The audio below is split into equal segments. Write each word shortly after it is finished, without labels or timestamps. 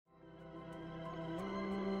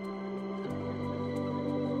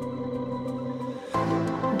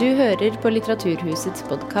Du hører på Litteraturhusets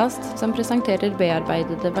podcast, som presenterer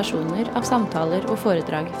bearbeidede versjoner av samtaler og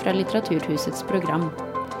foredrag fra Litteraturhusets program.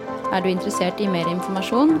 Er du interessert i mer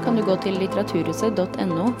informasjon, kan du gå til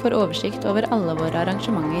litteraturhuset.no for oversikt over alle våre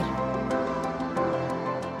arrangementer.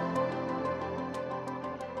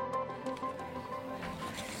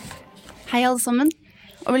 Hei alle sammen,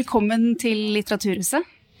 og velkommen til Litteraturhuset.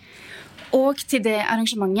 Og til det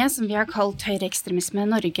arrangementet som vi har kalt Høyreekstremisme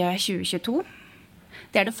Norge 2022.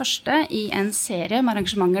 Det det første i en serie med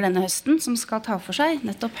arrangementer denne høsten som skal ta for seg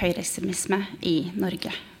nettopp høyreekstremisme i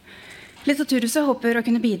Norge. Litteraturhuset håper å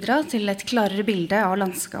kunne bidra til et klarere bilde av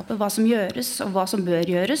landskapet, hva som gjøres og hva som bør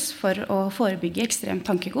gjøres for å forebygge ekstremt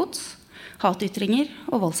tankegods, hatytringer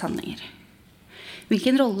og voldshandlinger.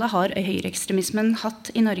 Hvilken rolle har høyreekstremismen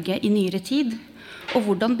hatt i Norge i nyere tid, og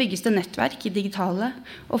hvordan bygges det nettverk i digitale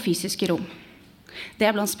og fysiske rom?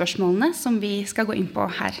 Det blant spørsmålene som vi skal gå inn på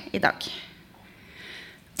her i dag.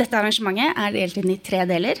 Dette arrangementet delt inn i 3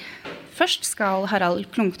 deler. Først skal Harald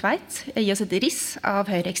Klungtveit gi oss et riss av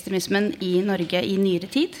høyreekstremismen i Norge i nyere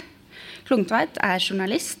tid. Klungtveit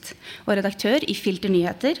journalist og redaktør i Filter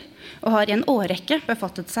Nyheter, og har i en årrekke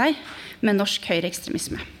befattet seg med norsk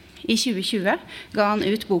høyreekstremisme. I 2020 ga han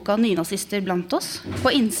ut boka Nynazister blant oss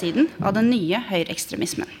på innsiden av den nye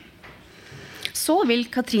høyreekstremismen. Så vil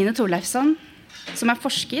Katrine Thorleifsson, som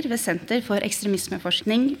forsker ved Senter for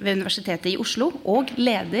ekstremismeforskning ved Universitetet i Oslo og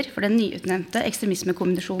leder for den nyutnevnte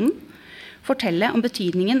ekstremismekommisjonen, fortelle om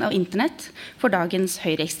betydningen av internett for dagens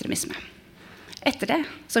høyreekstremisme. Etter det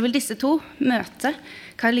så vil disse to møte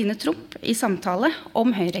Karoline Trump i samtale om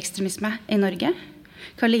høyreekstremisme i Norge.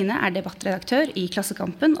 Karoline debattredaktør i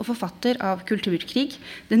Klassekampen og forfatter av Kulturkrig,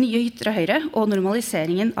 det nye ytre høyre og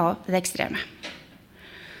normaliseringen av det ekstreme.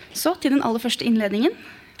 Så til den aller første innledningen.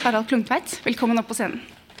 Harald Klungtveit, velkommen opp på scenen.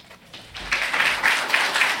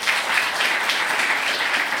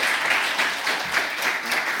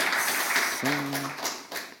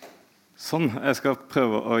 Sånn, jeg skal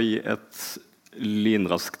prøve å gi et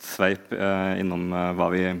lynraskt sveip innom hva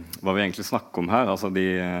vi egentlig snakker om her, altså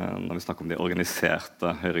når vi snakker om de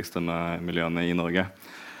organiserte høyreekstreme miljøene i Norge.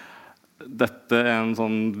 Dette en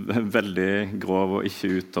sånn veldig grov og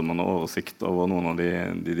ikke uttømmende oversikt over noen av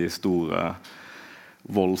de store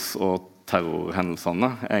volds- og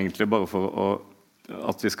terrorhendelsene, egentlig bare for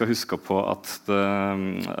at vi skal huske på at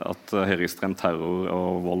høyreekstrem terror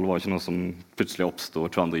og vold var ikke noe som plutselig oppstod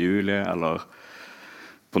 22. juli, eller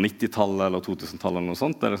på 90-tallet eller 2000-tallet eller noe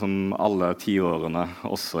sånt. Det liksom alle 10 årene,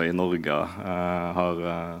 også i Norge, har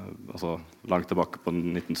altså langt tilbake på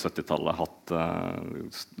 1970-tallet hatt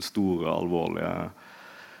store, alvorlige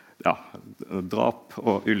drap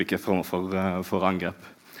og ulike former for angrep.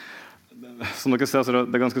 Som dere ser, så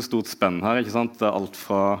det ganske stort spenn her, ikke sant? Det alt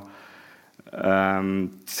fra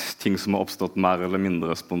ting som har oppstått mer eller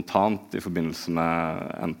mindre spontant i forbindelse med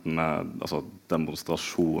enten med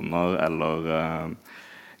demonstrasjoner eller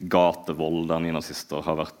gatevold der nynazister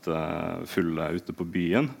har vært fulle ute på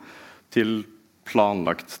byen, til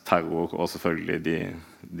planlagt terror og selvfølgelig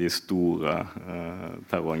de store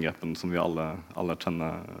terrorangrepene som vi alle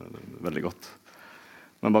kjenner veldig godt.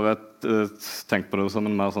 Men bare tenk på det som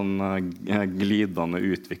en mer sånn glidende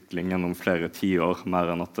utvikling gjennom flere 10 år,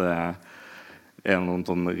 mer enn at det noen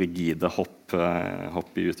sånn rigide hopp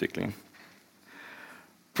i utviklingen.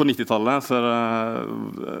 På 90-tallet så det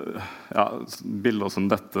bilder som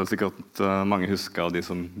dette, sikkert mange husker, de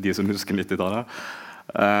som husker 90-tallet.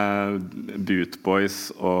 Boot Boys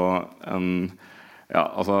og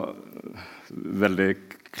veldig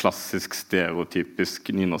klassisk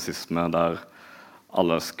stereotypisk nynazisme der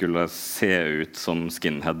alle skulle se ut som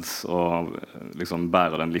skinheads og liksom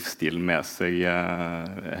bære den livsstilen med seg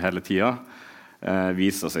hele tiden,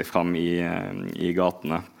 viser seg fram i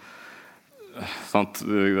gatene. Sant?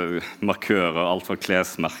 Markører, alt fra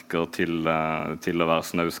klesmerker til å være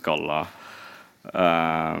snauskaller.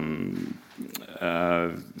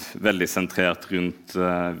 Veldig sentrert rundt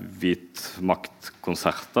hvit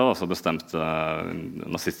maktkonserter, altså bestemte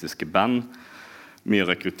nazistiske band. Mye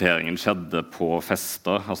rekrutteringen skjedde på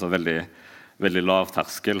fester, altså veldig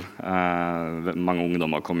lavterskel. Mange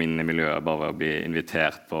ungdommer kom inn i miljøet bare ved å bli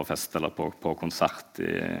invitert på fest eller på konsert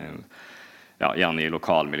gjerne i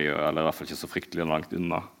lokalmiljøet, eller i hvert fall ikke så fryktelig langt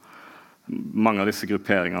unna. Mange av disse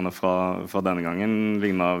grupperingene fra denne gangen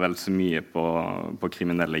ligner vel så mye på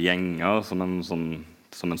kriminelle gjenger som en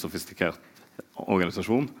sofistikert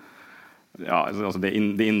organisasjon. Altså det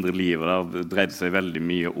indre livet der dreide seg veldig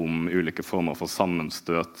mye om ulike former for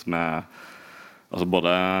sammenstøt med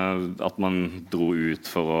både at man dro ut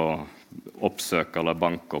for å oppsøke eller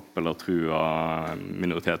banke opp eller true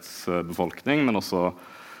minoritetsbefolkning, men også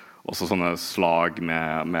også sånne slag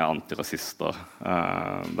med antirasister,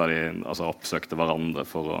 der de altså, oppsøkte hverandre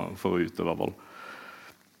for å utøve vold.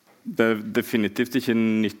 Det er definitivt ikke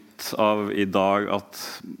nytt av i dag at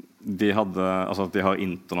de har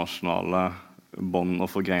internasjonale bånd og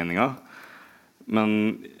forgreininger,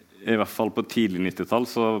 men i hvert fall på tidlig 90-tall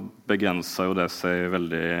så begrenset jo det seg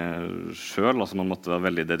veldig selv, altså man måtte være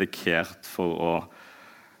veldig dedikert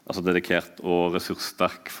og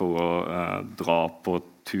ressurssterk for å dra på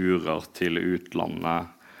turer til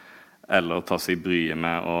utlandet, eller ta seg bryet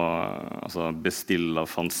med å bestille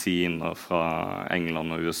fanziner fra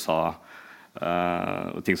England og USA,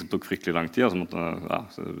 og ting som tok fryktelig lang tid, altså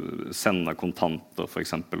måtte sende kontanter for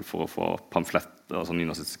eksempel for å få pamfletter, altså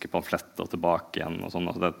nynazistiske pamfletter tilbake igjen og sånn.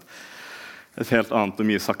 Altså det er et helt annet og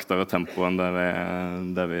mye saktere tempo enn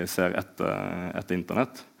det vi ser etter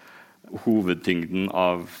internett. Hovedtyngden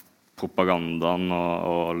av propagandaen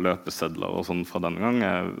og løpesedler og sånn fra denne gang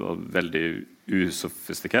er veldig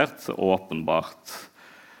usofistikert, åpenbart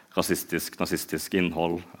rasistisk, nazistisk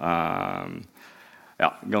innhold,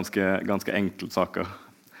 ganske enkelt saker.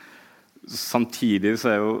 Samtidig så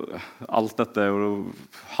er jo alt dette er jo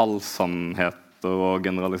halvsannheter og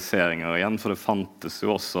generaliseringer igjen, for det fantes jo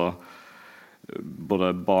også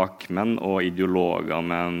både bakmenn og ideologer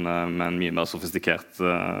med en mye mer sofistikert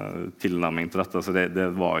tilnærming til dette, så det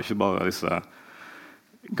var ikke bare disse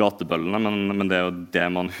gatebøllene, men det er jo det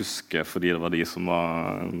man husker fordi det var de som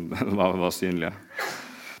var synlige.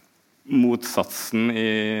 Motsatsen i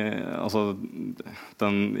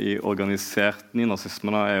organisert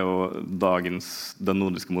nynazisme er jo den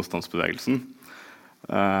nordiske motstandsbevegelsen.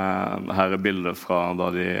 Her er bildet fra da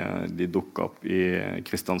de dukket opp i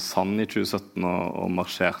Kristiansand i 2017 og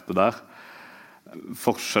marsjerte der.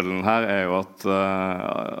 Forskjellen her er jo at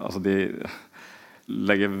de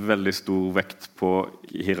legger veldig stor vekt på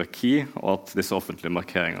hierarki, og at disse offentlige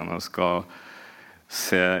markeringene skal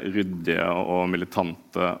se ryddige og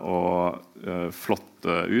militante og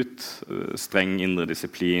flotte ut. Streng indre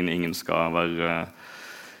disiplin, ingen skal være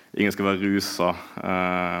rusa.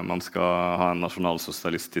 Man skal ha en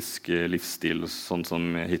nasjonalsosialistisk livsstil, sånn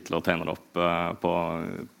som Hitler tegner det opp på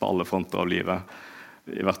alle fronter av livet,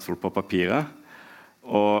 i hvert fall på papiret.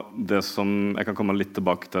 Og det som, jeg kan komme litt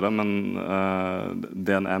tilbake til det, men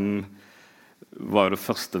DNM var jo det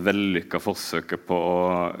første vellykka forsøket på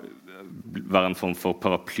å være en form for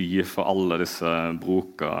paraply for alle disse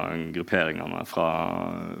broka-grupperingene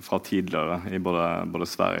fra tidligere i både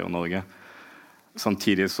Sverige og Norge.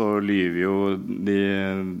 Samtidig så lyver jo de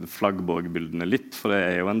flaggborgbildene litt, for det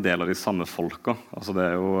er jo en del av de samme folka. Altså det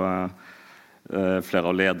er jo flere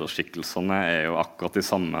av lederskikkelsene er jo akkurat de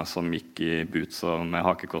samme som gikk i boots med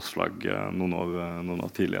hakekorsflagg noen år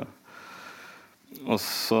tidligere. Og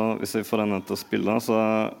så, hvis jeg får denne til å spille, så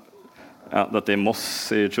dette er i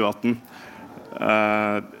Moss i 2018.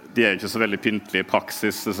 De er ikke så veldig pyntelige i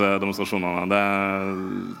praksis, disse demonstrasjonene. Det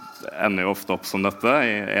ender jo ofte opp som dette, i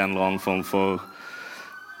en eller annen form for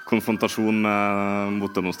konfrontasjon med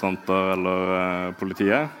motdemonstranter eller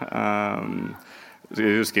politiet. Hvis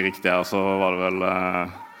jeg husker riktig her, så var det vel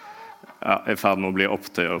i ferd med å bli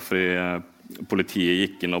opptøyer fordi politiet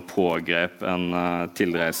gikk inn og pågrep en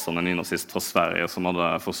tilreisende nynazist fra Sverige som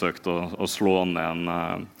hadde forsøkt å slå ned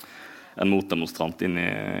en motdemonstrant inn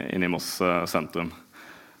i Moss sentrum.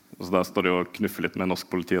 Så der står det jo å knuffe litt med norsk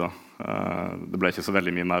politi da. Det ble ikke så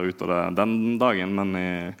veldig mye mer ut av det den dagen, men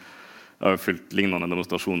jeg har jo fulgt lignende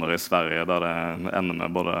demonstrasjoner i Sverige der det ender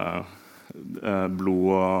med både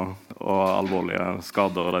blod og alvorlige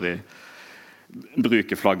skader, der de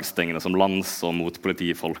bruker flaggstengene som lanser mot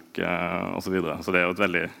politifolk og så videre. Så det er jo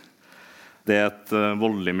et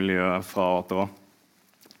voldelig miljø fra A til Å.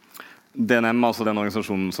 DNM, altså den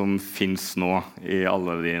organisasjonen som finnes nå i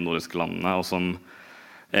alle de nordiske landene, og som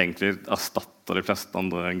egentlig erstatter de fleste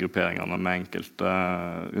andre grupperingene med enkelte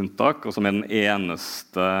unntak, og som er den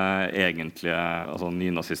eneste egentlige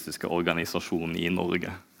nynazistiske organisasjonen i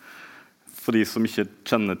Norge. For de som ikke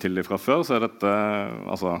kjenner til det fra før, så er dette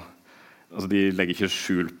de legger ikke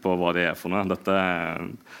skjul på hva det er for noe.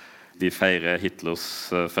 De feirer Hitlers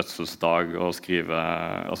fødselsdag og skriver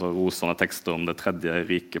rosende tekster om det tredje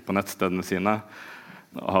riket på nettstedene sine.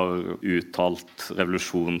 Har uttalt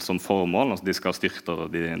revolusjon som formål. De skal styrte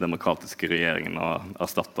de demokratiske regjeringene og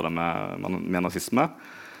erstatte det med nazisme.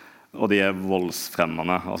 Og de er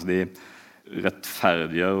voldsfremmende. De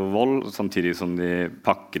rettferdiggjør vold, samtidig som de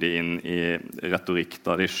pakker det inn i retorikk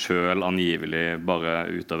da de selv angivelig bare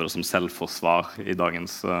utøver det som selvforsvar i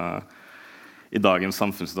dagens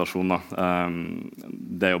samfunnssituasjon.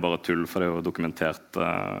 Det er jo bare tull, for det er jo dokumentert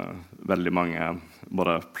veldig mange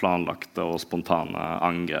både planlagte og spontane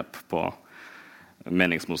angrep på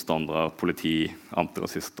meningsmotstandere, politi,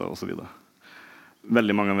 antirasister og så videre.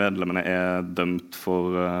 Veldig mange av medlemmene dømt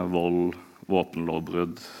for vold,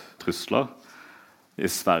 våpenlovbrudd, trusler. I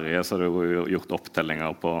Sverige så det jo gjort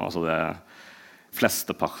opptellinger på, altså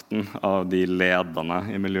flesteparten av de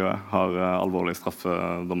lederne i miljøet har alvorlige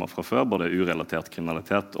straffedommer fra før, både urelatert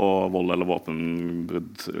kriminalitet og vold eller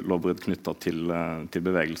våpenlovbrudd knyttet til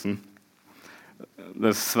bevegelsen.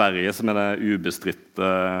 Det Sverige som det ubestritte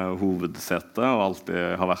hovedsetet og alltid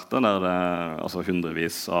har vært det, der det altså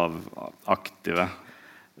hundrevis av aktive,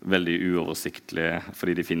 veldig uoversiktlige,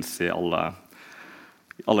 fordi de finnes i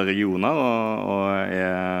alle regioner og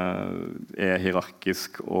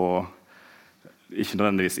hierarkisk og ikke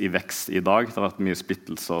nødvendigvis i vekst i dag. Det har vært mye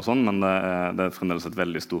splittelse og sånn, men det fremdeles et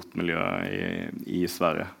veldig stort miljø i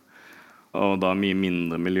Sverige. Og da mye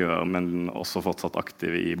mindre miljøer, men også fortsatt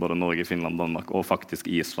aktive i både Norge, Finland, Danmark og faktisk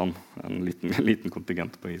Island. En liten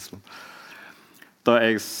kontingent på Island. Da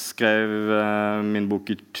jeg skrev min bok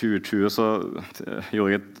i 2020, så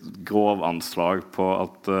gjorde jeg et grovanslag på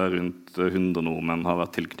at rundt 100 nordmenn har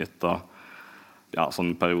vært tilknyttet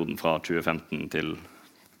sånn perioden fra 2015 til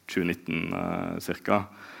 2019 cirka.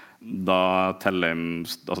 Da teller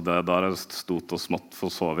da det stort og smått for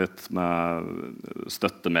så vidt med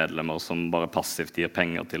støttemedlemmer som bare passivt gir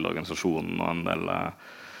penger til organisasjonen og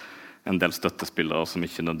en del støttespillere som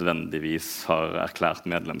ikke nødvendigvis har erklært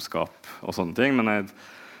medlemskap og sånne ting, men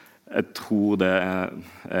jeg tror det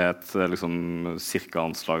et liksom cirka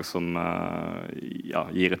anslag som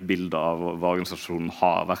gir et bilde av hva organisasjonen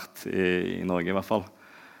har vært i Norge i hvert fall.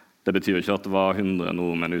 Det betyr ikke at det var 100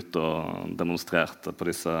 nordmenn ute og demonstrerte på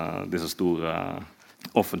disse store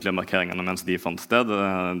offentlige markeringene mens de fant sted.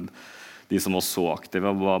 De som var så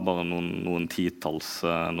aktive var bare noen titalls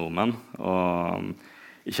nordmenn, og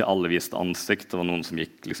ikke alle viste ansikt. Det var noen som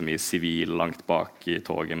gikk liksom i sivil langt bak i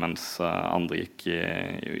toget, mens andre gikk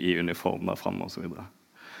i uniform der fremme og så videre.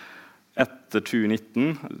 Etter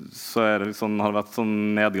 2019 så har det vært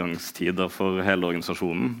sånn nedgangstider for hele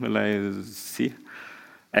organisasjonen, vil jeg si.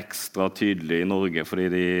 Ekstra tydelig i Norge, fordi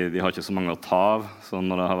de har ikke så mange å ta av. Så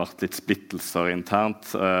når det har vært litt splittelser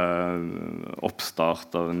internt,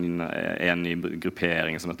 oppstart av en ny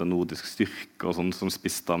gruppering som heter Nordisk Styrke, og sånn, som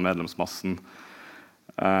spiste av medlemsmassen.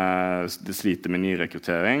 De sliter med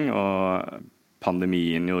nyrekruttering, og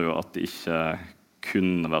pandemien gjorde jo at de ikke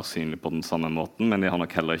kunne være synlige på den samme måten, men de har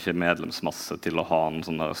nok heller ikke medlemsmasse til å ha en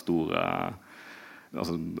sånn der store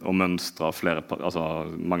å mønstre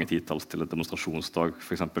mange titalls til et demonstrasjonsdag,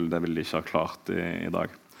 for eksempel, det vil de ikke ha klart i dag.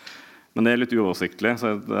 Men det litt uoversiktlig,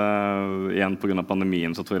 så igjen på grunn av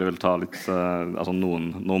pandemien så tror jeg det vil ta litt,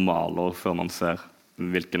 noen normalår før man ser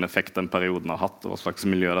hvilken effekt den perioden har hatt, og hva slags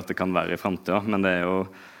miljø dette kan være i fremtiden. Men det jo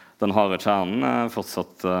den harde kjernen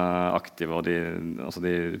fortsatt aktive, og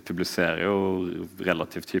de publiserer jo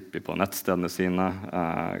relativt hyppig på nettstedene sine,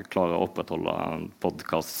 klarer å opprettholde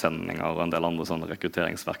podcastsendinger og en del andre sånne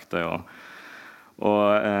rekrutteringsverktøy, og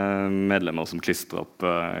medlemmer som klistrer opp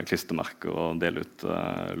klistermerker og deler ut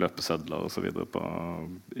løpesedler og så videre på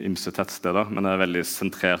ymse tettsteder, men det veldig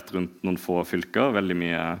sentrert rundt noen få fylker, veldig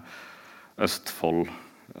mye Østfold,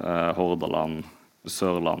 Hordaland,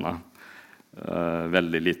 Sørlandet,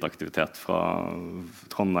 veldig lite aktivitet fra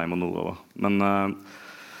Trondheim og nordover. Men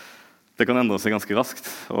det kan endre seg ganske raskt,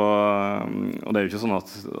 og det jo ikke sånn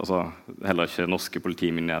at heller ikke norske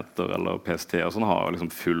politimyndigheter eller PST og sånn har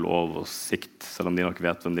liksom full oversikt, selv om de nok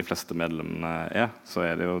vet hvem de fleste medlemmene så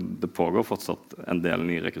det pågår fortsatt en del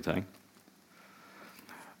ny rekruttering.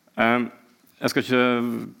 Jeg skal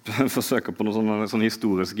ikke forsøke på noen sånn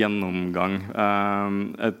historisk gjennomgang.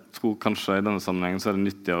 Jeg tror kanskje i denne sammenhengen så det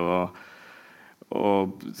nyttig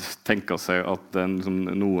å tenke seg at det liksom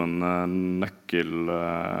noen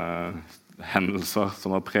nøkkelhendelser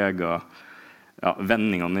som har preget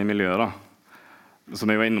vendingene i miljøet da.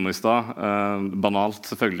 Som jeg var innom i sted, banalt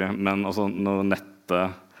selvfølgelig, men når nettet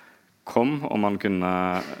kom, og man kunne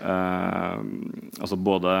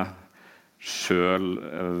både selv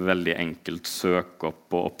veldig enkelt søke opp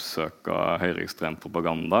og oppsøke høyreekstrem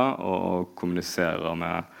propaganda og kommunisere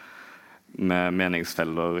med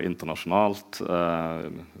meningsfeller internasjonalt,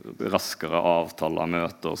 raskere avtaler,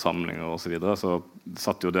 møter, samlinger og så videre, så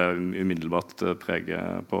satt jo det umiddelbart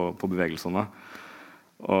preget på bevegelsene.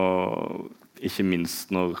 Og ikke minst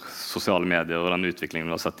når sosiale medier og den utviklingen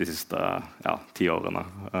vi har sett de siste 10 årene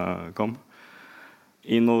kom.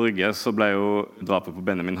 I Norge så ble jo drapet på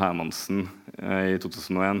Benjamin Hermansen i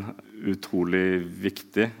 2001 utrolig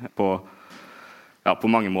viktig på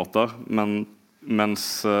mange måter, men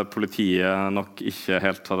mens politiet nok ikke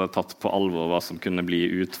helt hadde tatt på alvor hva som kunne bli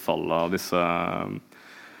utfallet av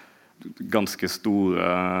ganske store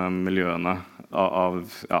miljøene av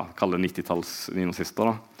kall det 90-talls nynazister,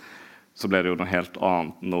 så ble det jo noe helt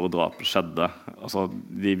annet når drapet skjedde. Altså,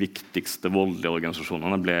 de viktigste voldelige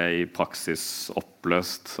organisasjonene ble i praksis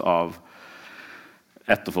oppløst av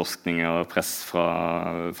etterforskning og press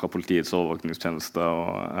fra politiets overvåkningstjeneste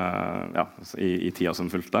i tida som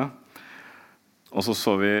fulgte. Og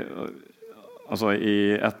så vi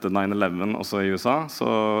etter 9/11 også i USA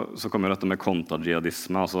så kom jo dette med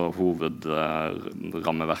kontrajihadisme, altså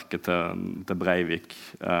hovedrammeverket til Breivik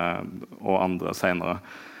og andre senere.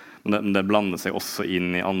 Men det blander seg også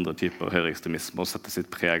inn i andre typer høyreekstremisme og setter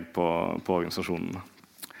sitt preg på organisasjonene.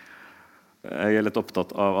 Jeg litt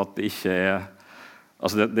opptatt av at det ikke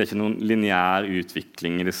det er ikke noen lineær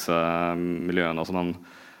utvikling i disse miljøene.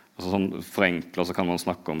 Sånn forenklet så kan man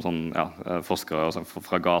snakke om forskere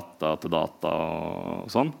fra gata til data og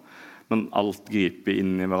sånn. Men alt griper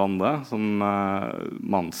inn i hverandre, som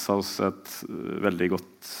Manshaus et veldig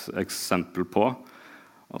godt eksempel på.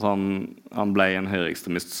 Han ble en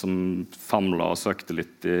høyreekstremist som famlet og søkte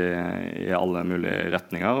litt i alle mulige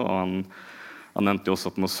retninger, og han endte jo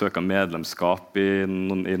også på å søke medlemskap i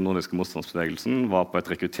den nordiske motstandsbevegelsen, var på et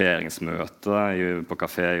rekrutteringsmøte på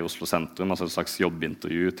kafé i Oslo sentrum, altså et slags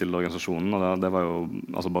jobbintervju til organisasjonen, og det var jo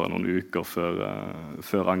bare noen uker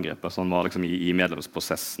før angrepet, så han var liksom i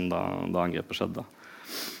medlemsprosessen da angrepet skjedde.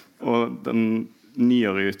 Og den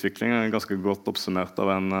nyere utviklingen ganske godt oppsummert av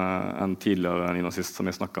en tidligere nynazist som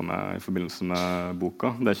jeg snakket med i forbindelse med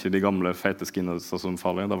boka. Det ikke de gamle feite skinheadsa som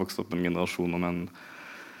farlige, det har vokst opp en generasjon om en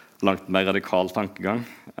langt mer radikal tankegang.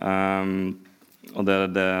 Og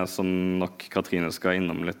det det som nok Katrine skal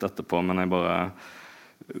innom litt etterpå, men jeg bare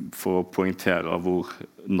for å poengtere hvor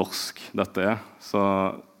norsk dette så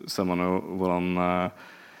ser man jo hvordan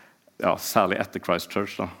særlig etter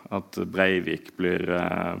Christchurch at Breivik blir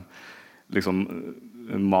liksom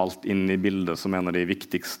malt inn i bildet som en av de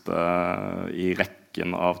viktigste i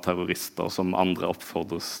rekken av terrorister som andre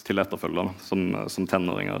oppfordres til etterfølge som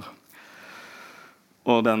tenåringer.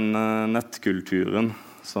 Og den nettkulturen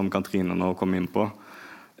som Katrine nå kom inn på,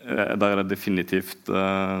 der det definitivt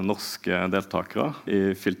norske deltakere.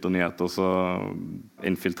 I Filternyheter så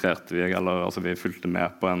infiltrerte vi fulgte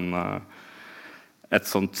med på et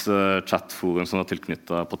sånt chatforum som var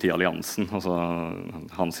tilknyttet partialliansen, altså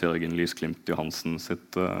Hans-Jørgen Lysglimt Johansen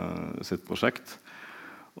sitt prosjekt.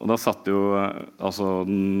 Og da satt jo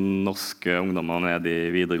norske ungdommer nede i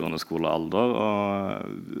videregående skolealder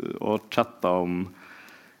og chattet om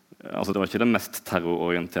det var ikke det mest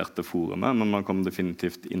terrororienterte forumet, men man kom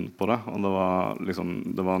definitivt inn på det, og det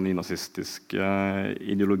var nynazistisk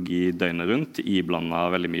ideologi døgnet rundt,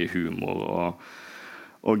 iblandet veldig mye humor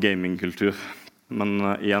og gamingkultur. Men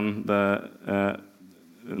igjen,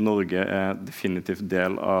 Norge definitivt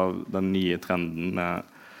del av den nye trenden med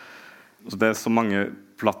det så mange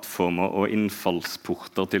plattformer og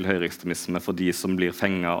innfallsporter til høyreekstremisme for de som blir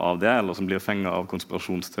fenget av det, eller som blir fenget av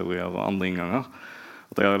konspirasjonsteorier og andre innganger.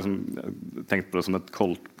 At jeg har tenkt på det som et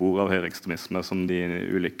koldtbord av høyreekstremisme som de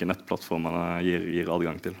ulike nettplattformene gir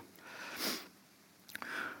adgang til.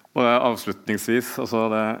 Og avslutningsvis,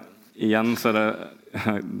 igjen så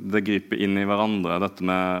det griper inn i hverandre, dette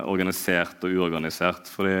med organisert og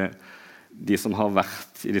uorganisert, fordi de som har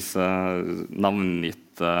vært i disse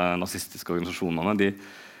navngitte nazistiske organisasjonene, de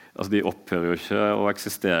opphører jo ikke å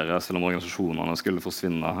eksistere selv om organisasjonene skulle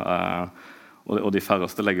forsvinne, og de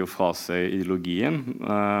færreste legger jo fra seg ideologien.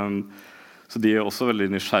 Så de er også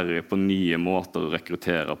veldig nysgjerrige på nye måter å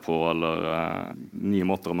rekruttere på, eller nye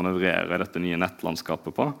måter å manøvrere dette nye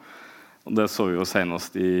nettlandskapet på. Og det så vi jo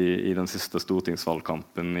senest i den siste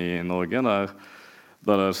stortingsvalgkampen i Norge, der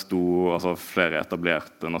det sto flere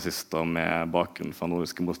etablerte nazister med bakgrunn fra den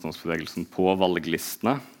nordiske motstandsbevegelsen på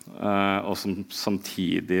valglistene, og som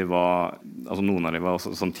samtidig noen av dem var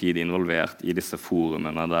også samtidig involvert i disse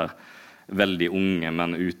forumene der veldig unge,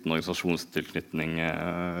 men uten organisasjonstilknytning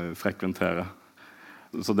frekventerer.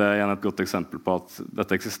 Så det er igjen et godt eksempel på at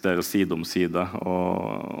dette eksisterer side om side,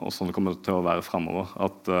 og sånn kommer det til å være fremover.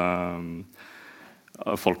 At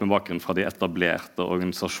folk med bakgrunn fra de etablerte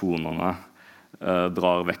organisasjonene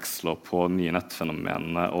drar veksler på nye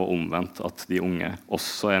nettfenomenene, og omvendt at de unge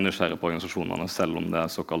også er nysgjerrige på organisasjonene, selv om det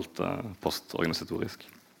er såkalt postorganisatorisk.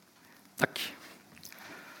 Takk.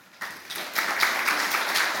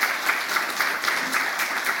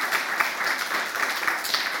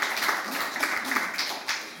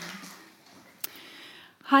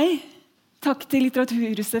 Hei, takk til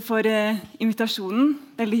Litteraturhuset for invitasjonen.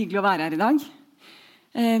 Veldig hyggelig å være her i dag.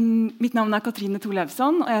 Mitt navn er Katrine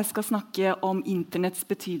Thorleifsson, og jeg skal snakke om internetts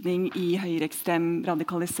betydning i høyreekstrem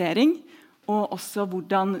radikalisering og også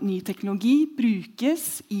hvordan ny teknologi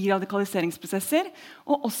brukes i radikaliseringsprosesser,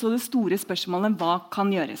 og også det store spørsmålet hva kan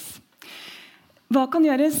gjøres. Hva kan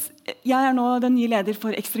gjøres? Jeg nå den nye leder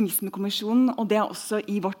for Ekstremismekommisjonen, og det også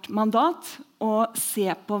i vårt mandat å se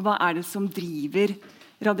på hva det som driver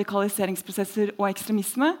radikaliseringsprosesser og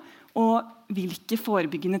ekstremisme, og hvilke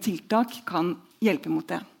forebyggende tiltak kan hjelpe mot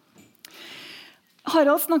det.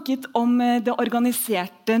 Harald snakket om det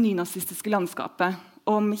organiserte nynazistiske landskapet,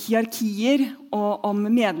 om hierarkier og om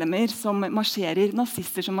medlemmer som marsjerer,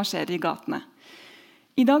 nazister som marsjerer i gatene.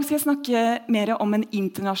 I dag skal jeg snakke mer om en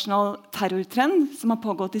internasjonal terrortrend som har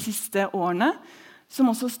pågått de siste årene, som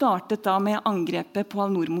også startet da med angrepet på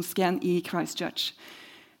Al-Noor-moskeen i Christchurch.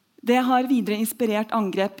 Det har videre inspirert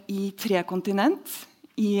angrep i 3 kontinent,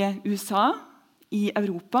 i USA, i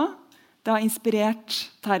Europa. Det har inspirert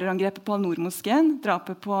terrorangrepet på Al-Noor-moskeen,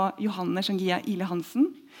 drapet på Johanne Shangia Ile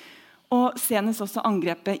Hansen, og senest også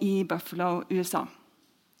angrepet i Buffalo, USA.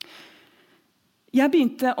 Jeg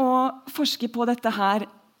begynte å forske på dette her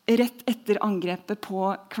rett etter angrepet på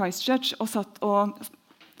Christchurch og satt og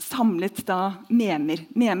samlet da memer.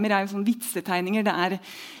 Memer jo sånn vitsetegninger. Det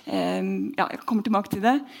jeg kommer tilbake til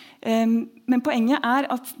det. Men poenget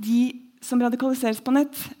at de som radikaliseres på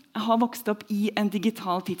nett har vokst opp i en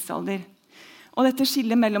digital tidsalder. Og dette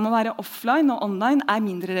skillet mellom å være offline og online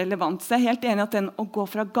mindre relevant. Så jeg helt enig at å gå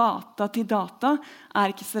fra gata til data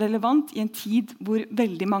ikke så relevant i en tid hvor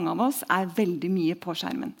veldig mange av oss veldig mye på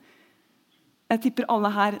skjermen. Jeg tipper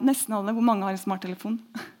alle her, nesten alle, hvor mange har en smarttelefon?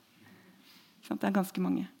 Det ganske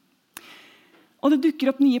mange. Og det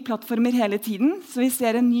dukker opp nye plattformer hele tiden, så vi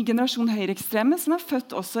ser en ny generasjon høyreekstreme som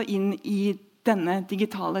født også inn i denne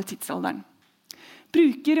digitale tidsalderen.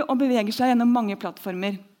 Bruker og beveger seg gjennom mange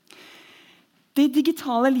plattformer. De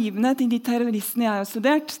digitale livene til de terroristene jeg har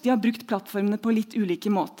studert, de har brukt plattformene på litt ulike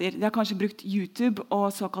måter. De har kanskje brukt YouTube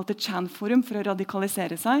og såkalte Chan-forum for å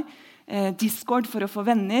radikalisere seg, Discord for å få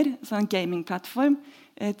venner, så en gaming-plattform,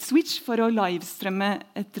 Twitch for å livestrømme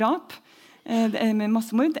et drap med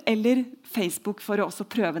massemord, eller Facebook for å også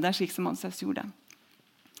prøve det slik som Ansøs gjorde.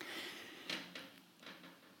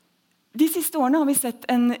 De siste årene har vi sett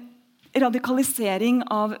en radikalisering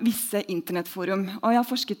av visse internettforum. Og jeg har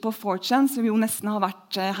forsket på 4chan, som jo nesten har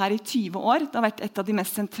vært her i 20 år. Det har vært et av de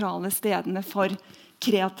mest sentrale stedene for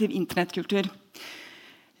kreativ internettkultur.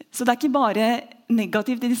 Så det ikke bare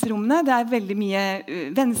negativt i disse rommene, det veldig mye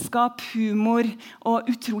vennskap, humor og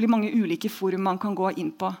utrolig mange ulike forum man kan gå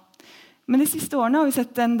inn på. Men de siste årene har vi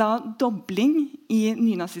sett en dobling i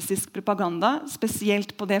nynazistisk propaganda,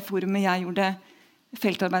 spesielt på det forumet jeg gjorde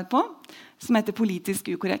feltarbeid på, som heter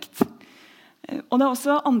Politisk ukorrekt. Og det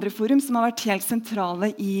også andre forum som har vært helt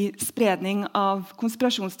sentrale i spredning av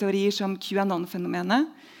konspirasjonsteorier som QAnon-fenomenet,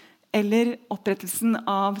 eller opprettelsen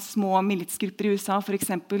av små militsgrupper i USA, for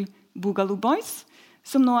eksempel Boogaloo Boys,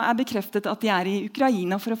 som nå bekreftet at de i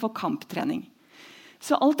Ukraina for å få kamptrening.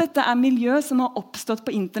 Så alt dette miljø som har oppstått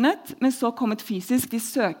på internett, men så kommet fysisk, de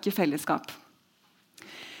søker fellesskap.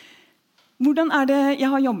 Hvordan det jeg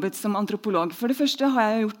har jobbet som antropolog? For det første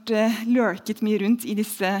har jeg lurket mye rundt i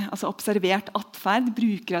disse, altså observert atferd,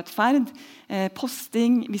 brukeratferd,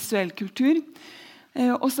 posting, visuell kultur.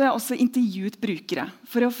 Og så har jeg også intervjuet brukere.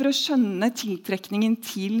 For å skjønne tiltrekningen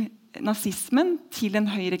til nazismen, til den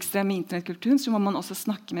høyreekstreme internettkulturen, så må man også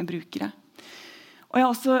snakke med brukere. Og jeg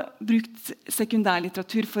har også brukt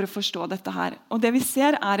sekundærlitteratur for å forstå dette her. Og det vi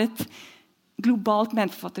ser et globalt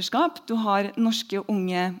medforfatterskap. Du har norske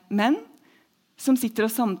unge menn, som sitter og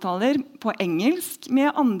samtaler på engelsk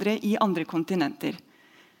med andre i andre kontinenter.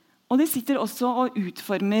 Og de sitter også og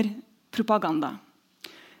utformer propaganda.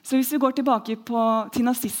 Så hvis vi går tilbake til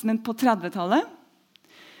nazismen på 30-tallet,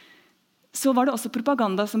 så var det også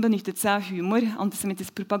propaganda som benyttet seg av humor,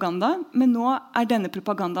 antisemittisk propaganda, men nå denne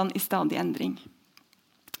propagandaen i stadig endring.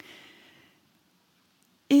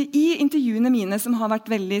 I intervjuene mine som har vært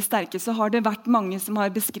veldig sterke, så har det vært mange som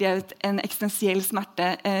har beskrevet en eksistensiell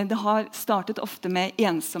smerte. Det har startet ofte med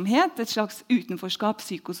ensomhet, et slags utenforskap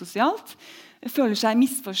psykososialt. Føler seg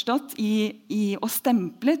misforstått og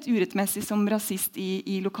stemplet urettmessig som rasist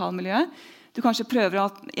i lokalmiljøet. Du kanskje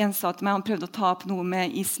en sa til meg, han prøvde å ta opp noe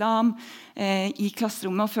med islam i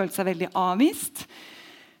klasserommet og følte seg veldig avvist.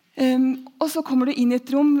 Og så kommer du inn i et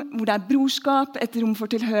rom hvor det brorskap, et rom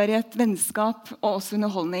for tilhørighet, vennskap og også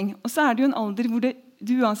underholdning. Og så det jo en alder hvor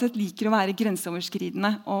du uansett liker å være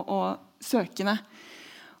grenseoverskridende og søkende.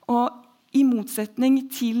 Og i motsetning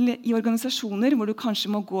til i organisasjoner hvor du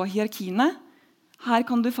kanskje må gå hierarkiene, her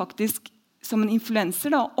kan du faktisk som en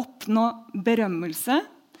influenser oppnå berømmelse,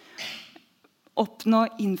 oppnå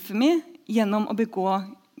infamy gjennom å begå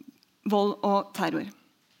vold og terror.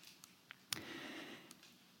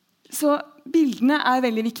 Så bildene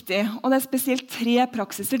veldig viktige, og det spesielt 3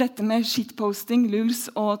 praksiser, dette med shitposting, lulz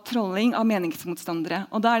og trolling av meningsmotstandere.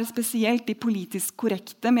 Og da det spesielt de politisk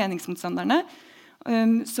korrekte meningsmotstanderne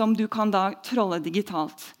som du kan da trolle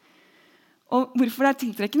digitalt. Og hvorfor det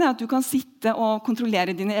tiltrekkende at du kan sitte og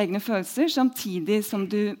kontrollere dine egne følelser, samtidig som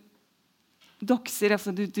du dokser,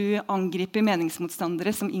 altså du angriper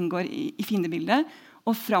meningsmotstandere som inngår i fiendebildet,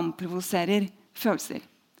 og framprovoserer følelser.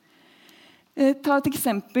 Ta et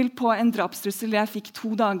eksempel på en drapstrussel jeg fikk 2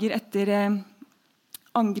 dager etter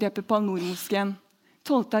angrepet på Al-Noor-moskeen,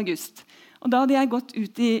 12. august. Og da hadde jeg gått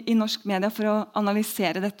ut i norsk media for å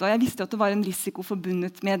analysere dette, og jeg visste at det var en risiko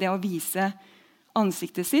forbundet med det å vise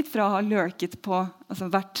ansiktet sitt fra å ha lurket på,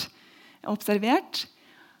 altså vært observert.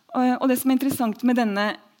 Og det som interessant med denne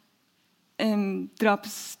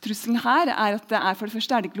drapstrusselen her, at det for det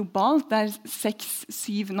første det globalt, det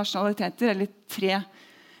 6-7 nasjonaliteter, eller 3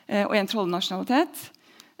 og en trollenasjonalitet.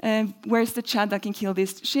 Where's the Chad that can kill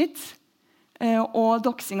this shit? Og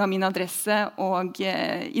doksing av min adresse og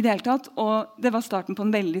i det hele tatt. Og det var starten på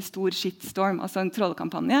en veldig stor shitstorm, altså en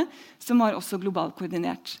trollekampanje, som var også globalt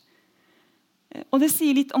koordinert. Og det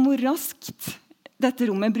sier litt om hvor raskt dette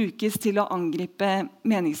rommet brukes til å angripe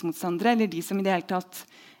meningsmotstandere, eller de som i det hele tatt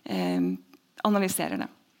analyserer det.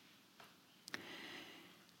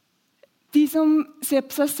 De som ser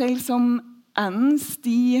på seg selv som Annens,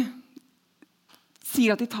 de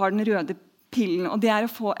sier at de tar den røde pillen, og det å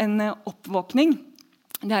få en oppvåkning.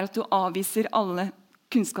 Det at du avviser alle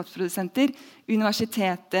kunnskapsprodusenter,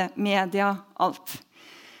 universitetet, media, alt.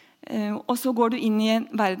 Og så går du inn i en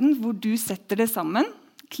verden hvor du setter det sammen,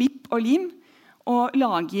 klipp og lim, og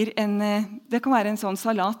lager det kan være en sånn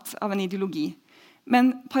salat av en ideologi.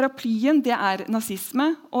 Men paraplyen, det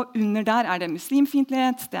nazisme, og under der det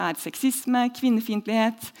muslimfiendtlighet, det sexisme,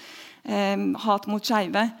 kvinnefiendtlighet, hat mot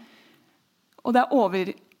skeive, og det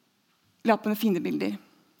overlappende fiendebilder.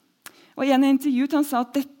 Og i en intervju han sa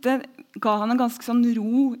at dette ga han en ganske sånn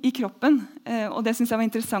ro i kroppen, og det synes jeg var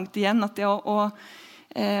interessant igjen, at det å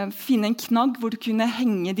finne en knagg hvor du kunne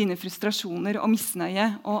henge dine frustrasjoner og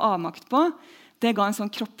misnøye og avmakt på, det ga en sånn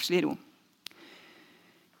kroppslig ro.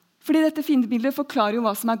 Fordi dette fiendebildet forklarer jo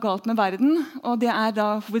hva som galt med verden, og det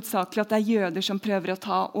da hovedsakelig at det jøder som prøver å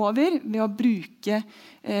ta over ved å bruke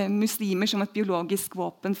muslimer som et biologisk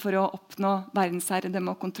våpen for å oppnå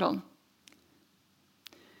verdensherredømme og kontroll.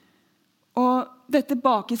 Og dette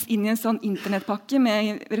bakes inn i en sånn internettpakke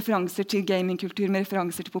med referanser til gamingkultur, med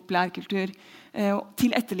referanser til populærkultur,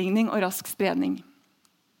 til etterligning og rask spredning.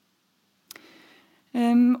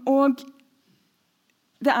 Og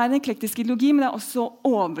det en eklektisk ideologi, men det også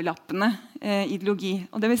overlappende ideologi.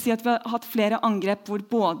 Og det vil si at vi har hatt flere angrep hvor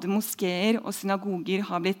både moskeer og synagoger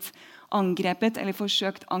har blitt angrepet eller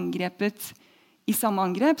forsøkt angrepet i samme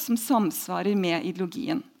angrep som samsvarer med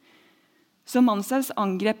ideologien. Så Manshaus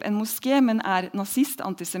angrep en moské, men nazist,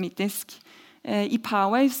 antisemittisk. I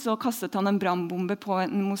Poway så kastet han en brannbombe på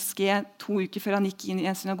en moské 2 uker før han gikk inn i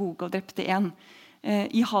en synagoge og drepte en.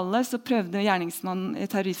 I Halle så prøvde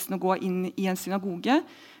terroristen å gå inn i en synagoge.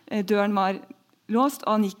 Døren var låst,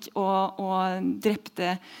 og han gikk og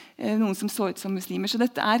drepte noen som så ut som muslimer. Så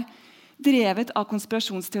dette drevet av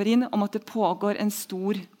konspirasjonsteorien om at det pågår en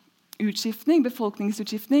stor utskiftning,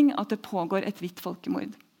 befolkningsutskiftning, at det pågår et hvitt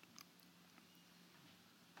folkemord.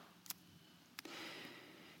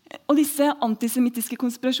 Og disse antisemittiske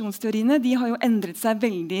konspirasjonsteoriene de har jo endret seg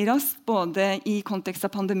veldig raskt, både i kontekst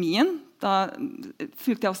av pandemien. Da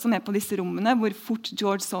fulgte jeg også med på disse rommene, hvor fort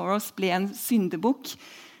George Soros ble en syndebukk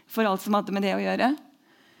for alt som hadde med det å gjøre.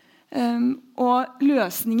 Og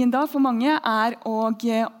løsningen da for mange å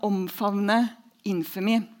omfavne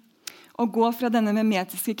infamy. Å gå fra denne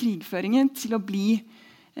memetiske krigføringen til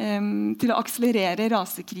å akselerere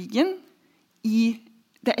rasekrigen i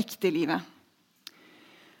det ekte livet.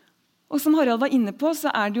 Og som Harald var inne på,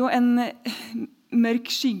 så det jo en mørk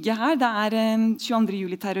skygge her. Det 22.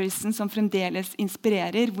 juli-terroristen som fremdeles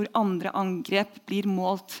inspirerer, hvor andre angrep blir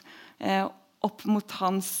målt opp mot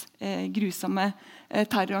hans grusomme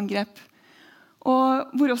terrorangrep.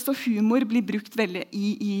 Og hvor også humor blir brukt veldig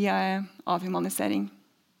i avhumanisering.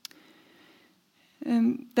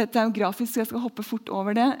 Dette jo grafisk, så jeg skal hoppe fort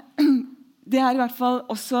over det. Det i hvert fall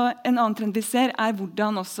også en annen trend vi ser,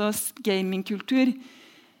 hvordan også gamingkultur,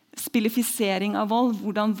 spillifisering av vold,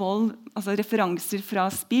 hvordan vold, altså referanser fra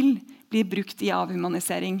spill, blir brukt i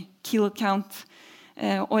avhumanisering. Kill count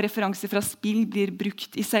og referanser fra spill blir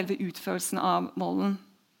brukt i selve utførelsen av volden.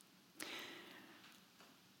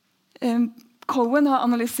 Cohen har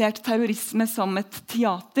analysert terrorisme som et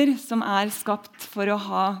teater som skapt for å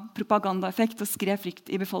ha propagandaeffekt og spre frykt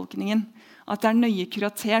i befolkningen. At det nøye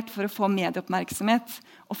kuratert for å få medieoppmerksomhet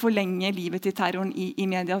og forlenge livet til terroren i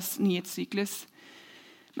medias nyhetssyklus.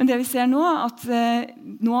 Men det vi ser nå, at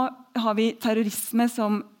nå har vi terrorisme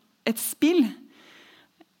som et spill.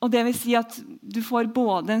 Og det vil si at du får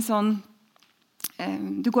både en sånn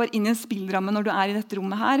du går inn i en spillramme når du i dette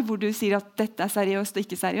rommet her, hvor du sier at dette seriøst og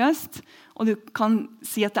ikke seriøst. Og du kan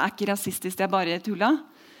si at det ikke rasistisk, det bare tulla.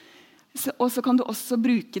 Og så kan du også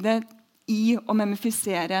bruke det i å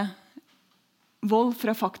memifisere vold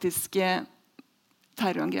fra faktiske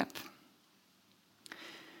terrorangrep.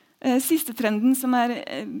 Siste trenden som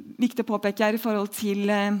viktig å påpeke i forhold til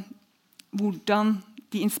hvordan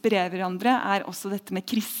de inspirerer hverandre, også dette med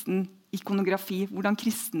kristen ikonografi, hvordan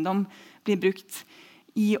kristendom blir brukt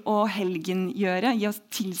i å helgengjøre, i å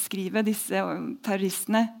tilskrive disse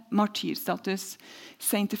terroristene martyrstatus,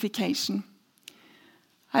 sanctification.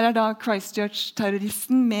 Her da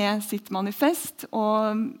Christchurch-terroristen med sitt manifest,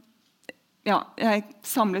 og jeg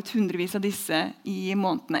samlet hundrevis av disse i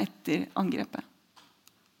månedene etter angrepet.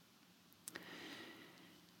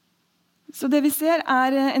 Så det vi ser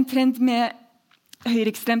en trend med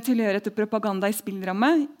høyreekstrem tilhørighet og propaganda i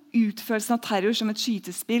spillramme, utførelsen av terror som et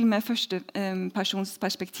skytespill med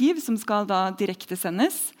førstepersonsperspektiv som skal da direkte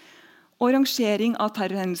sendes, og rangering av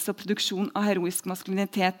terrorhendelser og produksjon av heroisk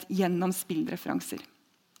maskulinitet gjennom spillreferanser.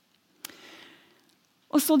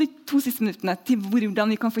 Og så de 2 siste minuttene til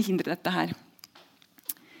hvordan vi kan forhindre dette her.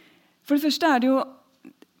 For det første det jo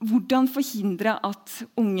hvordan forhindre at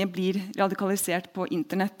unge blir radikalisert på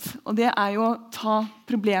internett. Og det jo å ta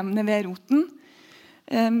problemene ved roten.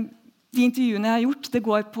 De intervjuene jeg har gjort, det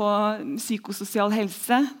går på psykososial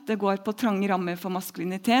helse, det går på trange rammer for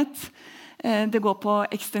maskulinitet, det går på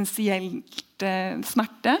eksistensielt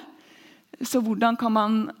smerte. Så hvordan kan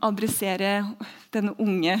man adressere denne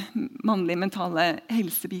unge, mannlige mentale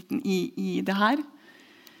helsebiten i det her?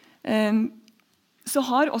 Så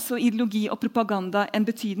har også ideologi og propaganda en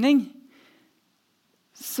betydning.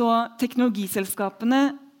 Så teknologiselskapene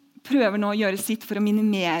prøver nå å gjøre sitt for å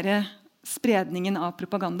minimere spredningen av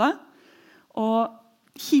propaganda, og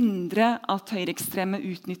hindre at høyreekstreme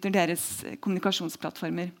utnytter deres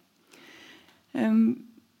kommunikasjonsplattformer.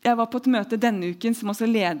 Jeg var på et møte denne uken som også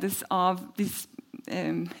ledes av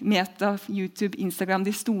Meta, YouTube, Instagram,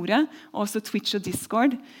 de store, og også Twitch og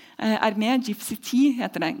Discord. Med GIFCT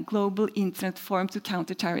heter det, Global Internet Forum to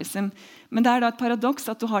Counter Terrorism. Men det da et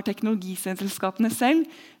paradoks at du har teknologiselskapene selv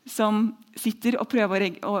som sitter og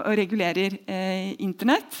prøver å regulere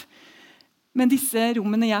internett. Men disse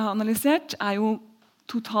rommene jeg har analysert jo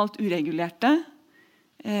totalt uregulerte.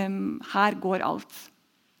 Her går alt.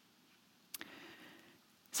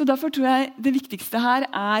 Så derfor tror jeg det viktigste her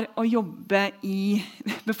å jobbe i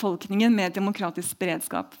befolkningen med demokratisk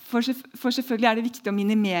beredskap. For selvfølgelig det viktig å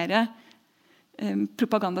minimere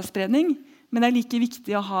propagandaspredning, men det like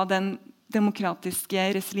viktig å ha den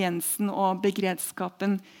demokratiske resiliensen og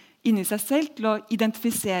beredskapen inni seg selv til å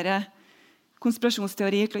identifisere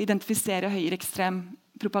konspirasjonsteorier, til å identifisere høyreekstrem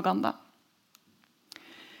propaganda.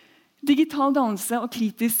 Digital dannelse og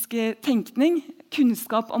kritisk tenkning,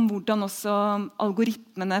 kunnskap om hvordan også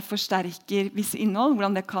algoritmene forsterker visse innhold,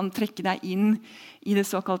 hvordan det kan trekke deg inn i det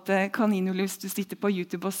såkalte kaninhull du sitter på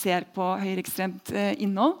YouTube og ser på høyreekstremt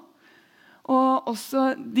innhold. Og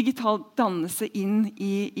også digital dannelse inn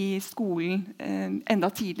i skolen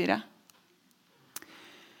enda tidligere.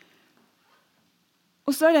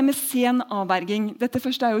 Og så det med sen avverging. Dette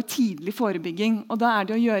første jo tidlig forebygging, og da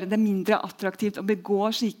det å gjøre det mindre attraktivt å begå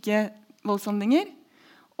slike voldshandlinger.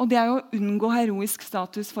 Og det å unngå heroisk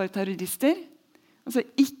status for terrorister. Altså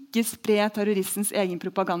ikke spre terroristens egen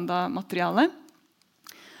propagandamateriale.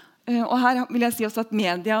 Og her vil jeg si også at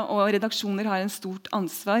media og redaksjoner har en stort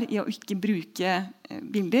ansvar i å ikke bruke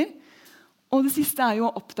bilder. Og det siste jo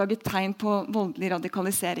å oppdage tegn på voldelig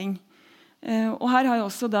radikalisering. Og her har jo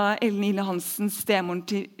også Ellen Ille Hansen, stemoren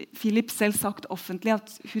til Philip, selv sagt offentlig at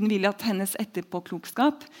hun vil at hennes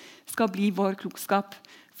etterpåklokskap skal bli vår klokskap.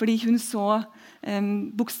 Fordi hun så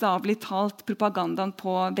bokstavelig talt propagandaen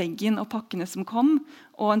på veggen og pakkene som kom,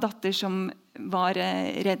 og en datter som var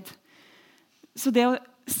redd. Så det å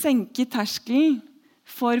senke terskelen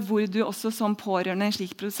for hvor du også som pårørende i en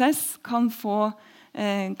slik prosess kan få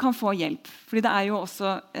hjelp. Fordi det jo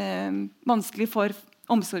også vanskelig for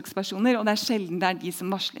omsorgspersoner, og det sjelden det de som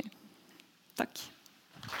varsler. Takk.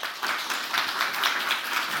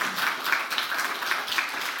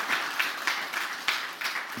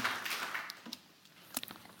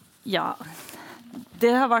 Ja,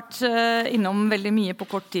 det har vært innom veldig mye på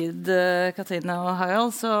kort tid, Katrine og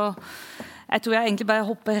Harald, så Jeg tror jeg egentlig bare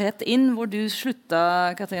hopper rett inn hvor du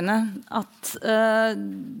sluttet, Katrine. At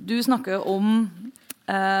du snakker om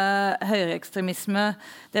høyreekstremisme.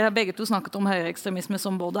 Dere har begge to snakket om høyreekstremisme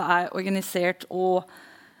som både organisert og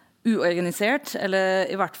uorganisert,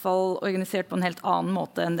 eller i hvert fall organisert på en helt annen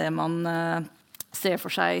måte enn det man ser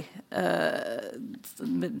for seg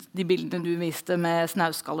de bildene du viste med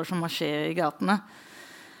snauskaller som marsjerer i gatene.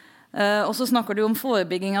 Og så snakker du om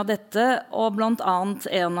forebygging av dette, og blant annet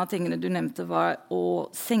en av tingene du nevnte var å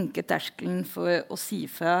senke terskelen for å si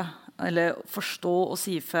fra, eller forstå og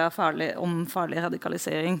si fra om farlig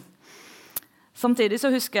radikalisering. Samtidig så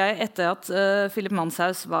husker jeg etter at Philip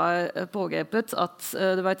Manshaus var pågrepet, at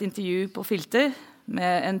det var et intervju på Filter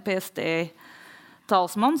med en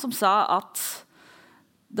PSD-talsmann som sa at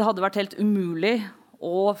det hadde vært helt umulig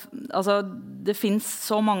det finnes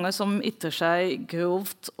så mange som ytrer seg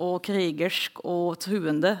grovt og krigersk og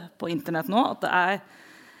truende på internett nå, at det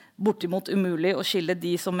bortimot umulig å skille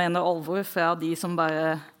de som mener alvor fra de som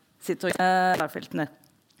bare sitter i lærfeltene.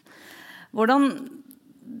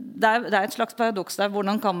 Det et slags paradoks der.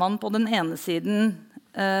 Hvordan kan man på den ene siden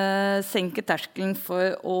senke terskelen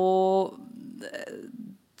for å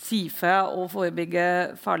si fra og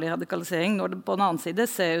forebygge farlig radikalisering, når det på den annen side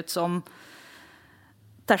ser ut som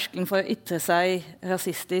terskelen for å ytre seg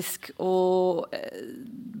rasistisk og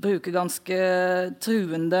bruke ganske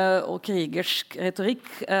truende og krigersk retorikk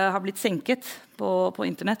har blitt senket på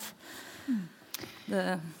internett.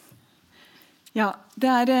 Ja,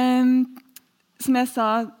 det som jeg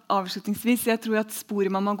sa avslutningsvis, jeg tror at sporet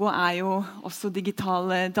man må gå jo også digital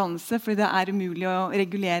dannelse, fordi det umulig å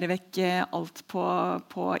regulere vekk alt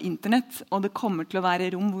på internett, og det kommer til å være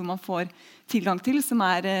rom hvor man får tilgang til, som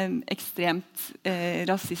ekstremt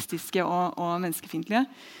rasistiske og menneskefiendtlige.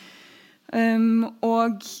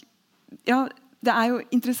 Og ja, det jo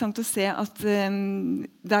interessant å se at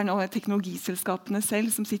det nå teknologiselskapene selv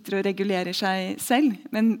som sitter og regulerer seg selv,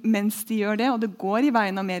 men mens de gjør det, og det går i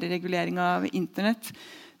veien av mer regulering av internett,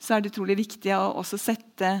 så det utrolig viktig å også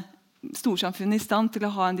sette storsamfunnet i stand til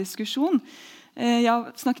å ha en diskusjon. Jeg har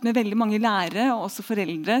snakket med veldig mange lærere og også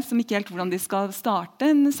foreldre som ikke helt hvordan de skal starte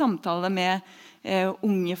en samtale med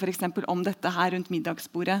unge for eksempel, om dette her rundt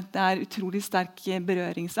middagsbordet. Det utrolig sterk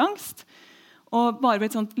berøringsangst. Og bare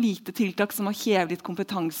et sånt lite tiltak som å heve litt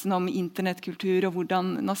kompetansen om internettkultur og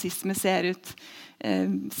hvordan nazisme ser ut,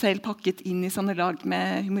 selv pakket inn i sånne lag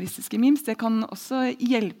med humoristiske memes, det kan også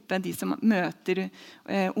hjelpe de som møter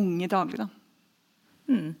unge daglig.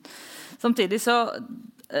 Samtidig så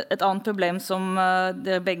et annet problem som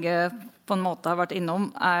dere begge på en måte har vært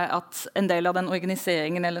innom, at en del av den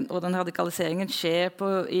organiseringen og den radikaliseringen skjer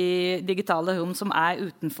i digitale rom som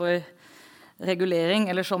utenfor regulering,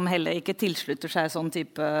 eller som heller ikke tilslutter seg sånn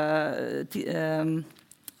type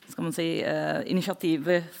skal man si,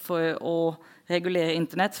 initiativer for å regulere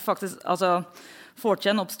internett. Faktisk,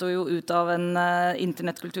 4chan oppstod jo ut av en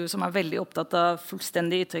internettkultur som veldig opptatt av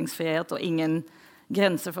fullstendig ytringsfrihet og ingen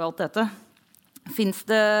grenser for alt dette. Finns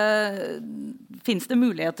det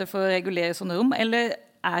muligheter for å regulere sånne rom, eller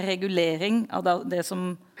regulering av det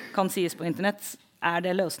som kan sies på internett,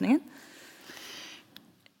 det løsningen?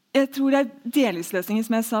 Jeg tror det delvis løsningen,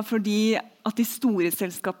 som jeg sa, fordi at de store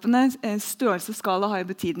selskapene, størrelse og skala har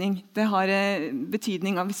betydning. Det har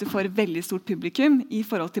betydning av hvis du får veldig stort publikum i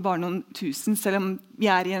forhold til bare noen tusen, selv om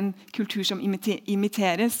vi i en kultur som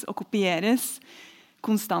imiteres og kopieres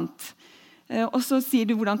konstant. Og så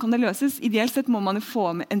sier du, hvordan kan det løses? Ideelt sett må man jo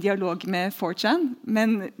få med en dialog med 4chan,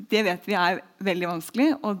 men det vet vi veldig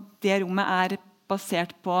vanskelig, og det rommet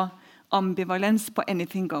basert på ambivalens, på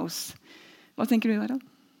anything goes. Hva tenker du, Harald?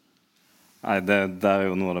 Nei, det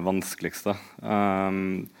jo noe av det vanskeligste.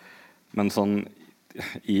 Men sånn,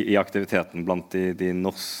 i aktiviteten blant de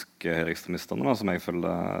norske høyreekstremistene, som jeg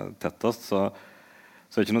følger tettest, så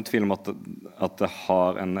det ikke noe tvil om at det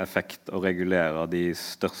har en effekt å regulere de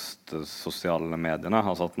største sosiale mediene.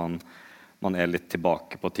 Altså at man litt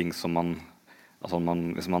tilbake på ting som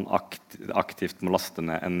hvis man aktivt må laste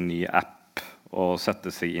ned en ny app og sette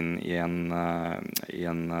seg inn i en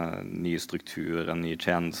ny struktur, en ny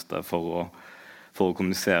tjeneste for å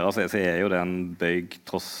kommunisere, så jo det en bøyg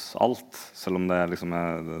tross alt, selv om det liksom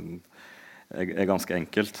ganske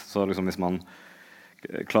enkelt. Så liksom hvis man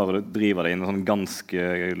klarer å drive det inn i sånn ganske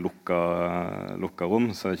lukka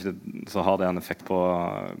rom, så har det en effekt på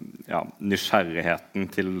nysgjerrigheten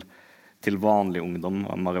til vanlig ungdom,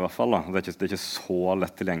 i hvert fall. Det ikke så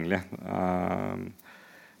lett tilgjengelig.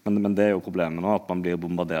 Men det jo problemet nå, at man blir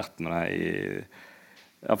bombardert med det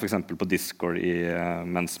for eksempel på Discord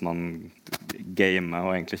mens man gamer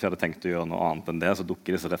og egentlig ikke hadde tenkt å gjøre noe annet enn det, så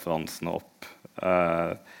dukker disse referansene opp.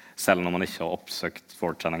 selv når man ikke har oppsøkt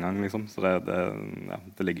 4chan en gang, liksom. Så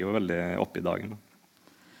det ligger jo veldig oppe i dagen.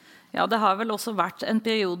 Ja, det har vel også vært en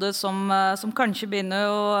periode som kanskje begynner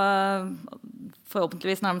å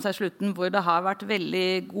forhåpentligvis nærme seg slutten, hvor det har vært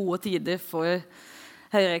veldig gode tider for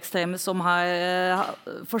høyreekstreme som har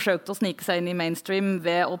forsøkt å snike seg inn i mainstream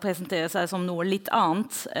ved å presentere seg som noe litt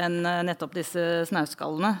annet enn nettopp disse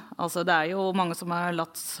snauskallene. Altså, det jo mange som har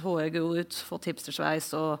latt håret gro ut, fått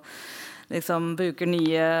hipstersveis og liksom bruker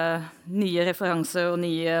nye referanser og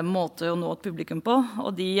nye måter å nå et publikum på.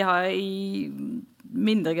 Og de har i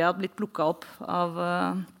mindre grad blitt plukket opp av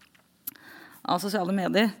sosiale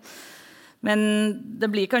medier. Men det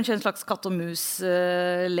blir kanskje en slags katt og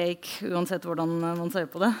mus-lek, uansett hvordan man ser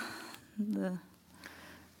på det.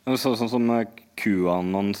 Sånn som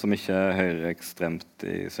QAnon, som ikke høyreekstremt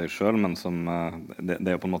i seg selv, men som, det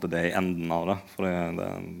jo på en måte det i enden av det. For det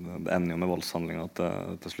ender jo med voldshandlinger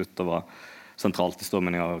til slutt. Det var sentralt i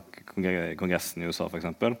stormingen av kongressen i USA, for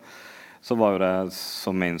eksempel. Så var jo det så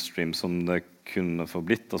mainstream som det kunne få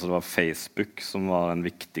blitt. Altså det var Facebook som var den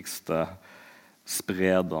viktigste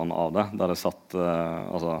sprederen av det, der det satt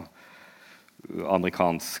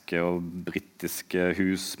amerikanske og britiske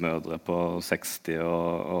husmødre på 60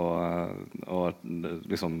 og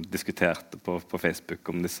liksom diskuterte på Facebook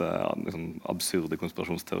om disse liksom, absurde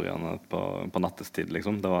konspirasjonsteoriene på nattestid.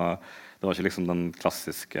 Liksom. Det var ikke liksom den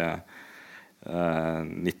klassiske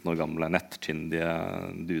 19 år gamle nettkyndige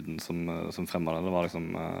duden som fremmet det. Det var liksom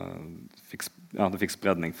det fikk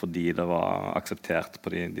spredning fordi det var akseptert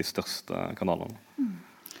på de største kanalene.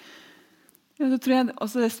 Ja, så tror jeg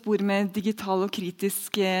også det spor med digital og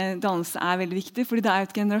kritisk dannelse veldig viktig, fordi det jo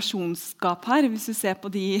et generasjonsgap her. Hvis du ser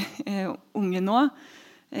på de unge nå,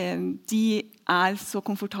 de så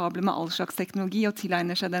komfortable med all slags teknologi og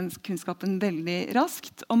tilegner seg den kunnskapen veldig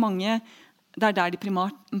raskt, og mange det der de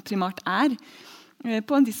primært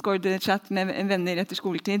på en Discord-chat med venner etter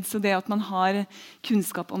skoletid. Så det at man har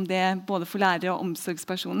kunnskap om det både for lærere og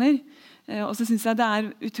omsorgspersoner. Og så synes jeg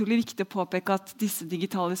det utrolig viktig å påpeke at disse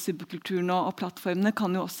digitale subkulturene og plattformene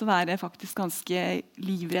kan jo også være faktisk ganske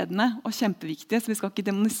livreddende og kjempeviktige, så vi skal ikke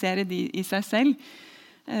demonisere de i seg selv.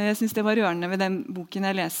 Jeg synes det var rørende ved den boken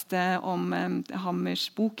jeg leste om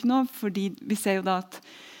Hammers bok nå, fordi vi ser jo da at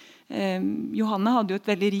Johanne hadde jo et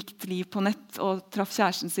veldig rikt liv på nett og traff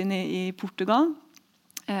kjæresten sin i Portugal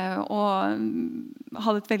og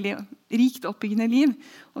hadde et veldig rikt oppbyggende liv,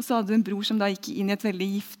 og så hadde hun en bror som da gikk inn i et veldig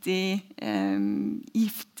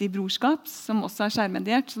giftig brorskap som også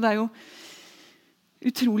skjermmediert, så det jo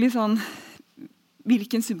utrolig sånn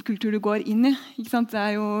hvilken subkultur du går inn i, ikke sant?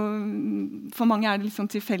 Det jo, for mange det litt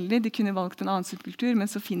sånn tilfeldig, de kunne valgt en annen subkultur, men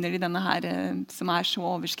så finner de denne her som så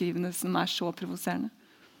overskrivende, som så provoserende.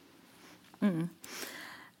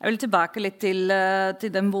 Jeg vil tilbake litt til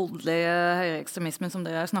den voldelige høyreekstremismen som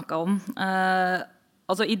dere har snakket om.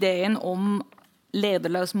 Altså ideen om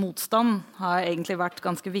lederløs motstand har egentlig vært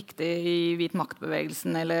ganske viktig i hvit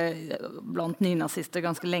maktbevegelsen eller blant nynazister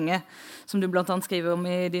ganske lenge, som du blant annet skriver om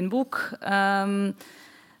i din bok.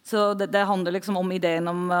 Så det handler liksom om ideen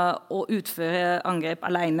om å utføre angrep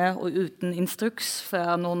alene og uten instruks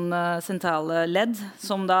fra noen sentrale ledd,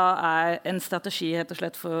 som da en strategi rett og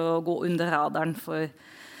slett for å gå under radaren for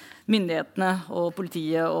myndighetene og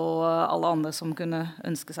politiet og alle andre som kunne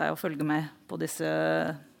ønske seg å følge med på disse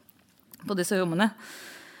rommene.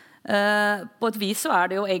 På et vis så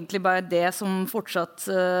det jo egentlig bare det som fortsatt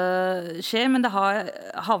skjer, men det har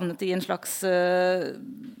havnet i en slags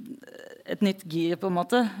et nytt gir på en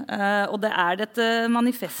måte. Og det dette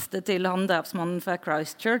manifestet til han drapsmannen fra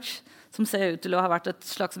Christchurch som ser ut til å ha vært et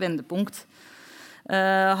slags vendepunkt.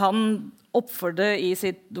 Han oppfordrer i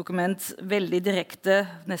sitt dokument veldig direkte,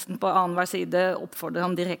 nesten på annenhver side, oppfordrer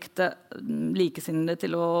han direkte likesinnede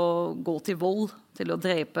til å gå til vold, til å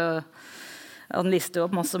drepe. Han lister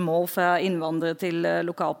opp masse mål fra innvandrere til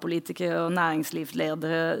lokalpolitikere og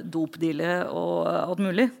næringslivsledere, dopdealere og alt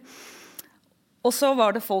mulig. Og så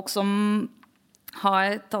var det folk som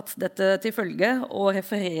har tatt dette til følge og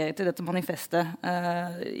refererer til dette manifestet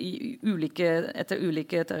etter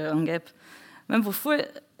ulike terrorangrep. Men hva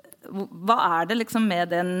det liksom med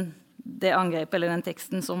det angrepet eller den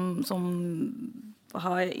teksten som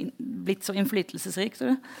har blitt så innflytelsesrik, tror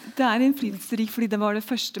du? Det innflytelsesrik fordi det var det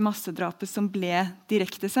første massedrapet som ble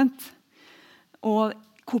direkte sendt. Og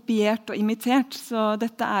kopiert og imitert, så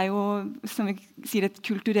dette jo, som vi sier, et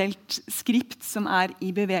kulturelt skript som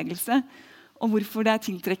i bevegelse. Og hvorfor det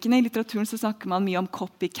tiltrekkende? I litteraturen så snakker man mye om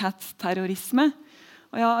copycat-terrorisme.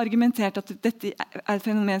 Og jeg har argumentert at dette et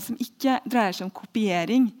fenomen som ikke dreier seg om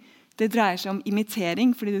kopiering. Det dreier seg om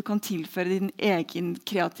imitering, fordi du kan tilføre din egen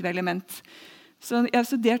kreative element. Så jeg har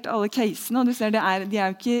studert alle casene, og du ser de er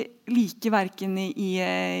jo ikke like hverken i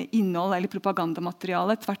innhold eller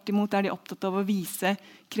propagandamateriale. Tvert imot er de opptatt av å vise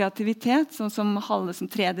kreativitet, sånn som Halle som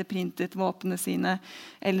 3D-printet våpnene sine,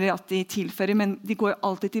 eller at de tilfører, men de går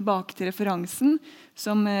alltid tilbake til referansen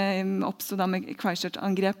som oppstod da med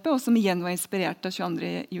Christchurch-angrepet, og som igjen var inspirert av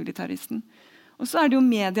 22. juli-terroristen. Og så er det jo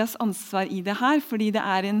medias ansvar i det her, fordi det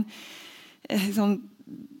er en sånn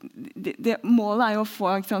målet er jo å få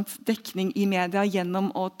dekning i media gjennom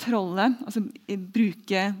å trolle, altså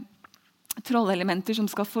bruke trollelementer som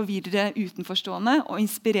skal forvirre utenforstående og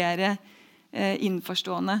inspirere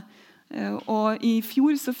innenforstående. Og i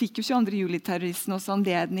fjor så fikk jo 22. juli-terroristen også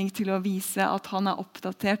anledning til å vise at han er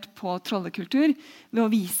oppdatert på trollekultur ved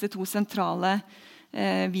å vise 2 sentrale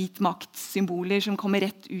hvit makt-symboler som kommer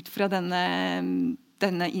rett ut fra denne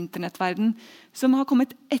internettverden, som har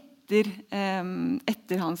kommet etter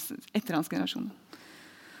hans generasjon.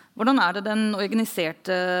 Hvordan er det den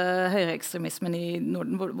organiserte høyreekstremismen i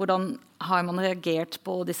Norden? Hvordan har man reagert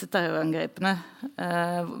på disse terrorangrepene?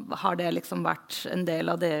 Har det liksom vært en del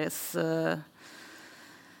av deres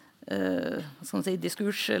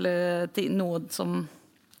diskurs, eller noe som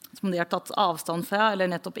de har tatt avstand fra, eller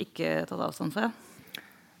nettopp ikke tatt avstand fra?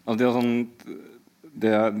 Altså, de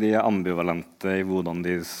er ambivalente i hvordan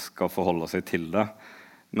de skal forholde seg til det.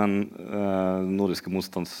 Men nordiske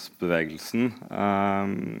motstandsbevegelsen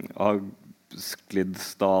har sklidd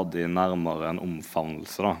stadig nærmere en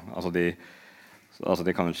omfavnelse. Da. Altså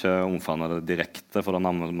de kan ikke omfavne det direkte, for da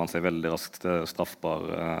nærmer man seg veldig raskt til straffbar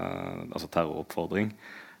terroroppfordring.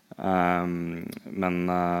 Men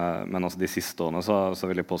altså de siste årene så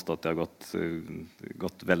vil jeg påstå at de har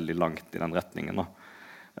gått veldig langt i den retningen. Da.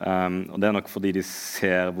 Og det er nok fordi de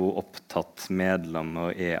ser hvor opptatt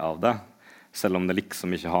medlemmer er av det, selv om det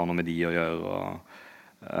liksom ikke har noe med de å gjøre,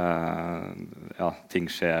 og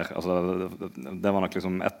ting skjer. Altså, det var nok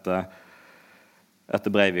liksom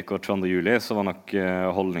etter Breivik og 22. juli så var nok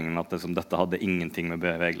holdningen at dette hadde ingenting med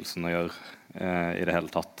bevegelsen å gjøre i det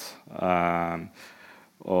hele tatt.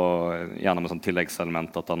 Og gjerne med sånn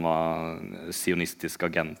tilleggselement at han var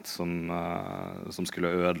sionistisk agent som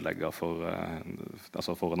skulle ødelegge for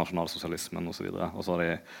nasjonalsosialismen og så videre. Og så har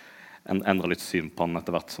de endret litt syn på han etter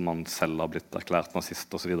hvert som han selv har blitt erklært nazist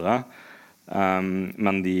og så videre.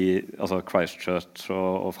 Men Christchurch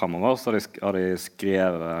og fremover så har de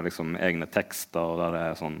skrevet liksom egne tekster der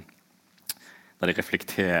de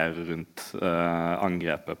reflekterer rundt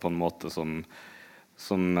angrepet på en måte som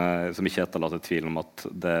ikke etterlater tvil om at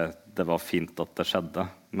det var fint at det skjedde,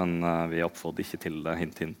 men vi oppfordrer ikke til det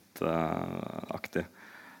hint-aktig.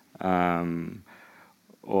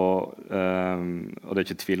 Og det er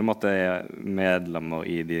ikke tvil om at det er medlemmer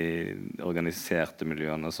i de organiserte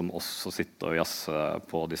miljøene som også sitter og jazzer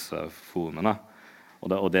på disse forumene.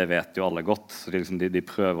 Og det vet jo alle godt. Så de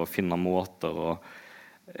prøver å finne måter å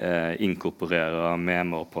inkorporere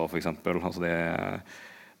memer på, for eksempel. Altså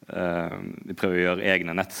de prøver å gjøre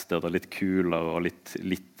egne nettsteder litt kulere og litt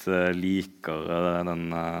likere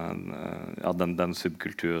den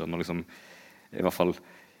subkulturen, og liksom i hvert fall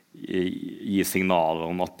gi signaler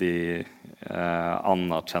om at de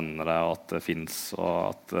anerkjenner det, og at det finnes,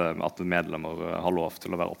 og at medlemmer har lov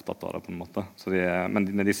til å være opptatt av det på en måte. Så men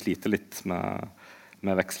de sliter litt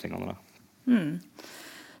med vekslingene der.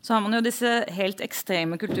 Så har man jo disse helt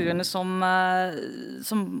ekstreme kulturene som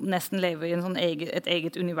nesten lever i et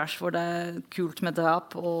eget univers hvor det er kult med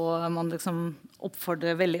drap, og man liksom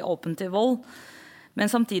oppfordrer veldig åpent til vold.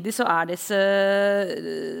 Men samtidig så er disse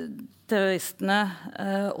terroristene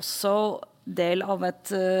også del av et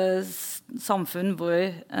samfunn hvor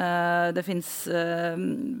det finnes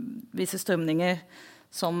visse strømninger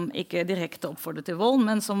som ikke direkte oppfordrer til vold,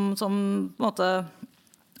 men som på en måte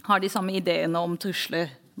har de samme ideene om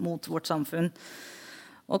trusler mot vårt samfunn.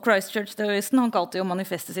 Og Christchurch-terroristen han kalte jo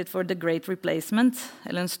manifestet sitt for The Great Replacement,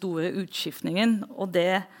 eller den store utskiftningen, og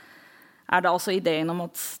det er det altså ideen om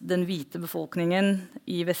at den hvite befolkningen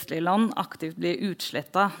i vestlige land aktivt blir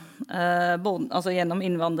utslettet, gjennom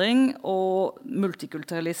innvandring og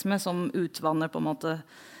multikulturalisme som utvanner på en måte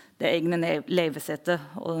det egne levesettet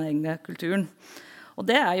og den egne kulturen. Og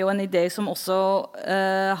det er jo en idé som også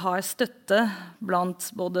har støtte blant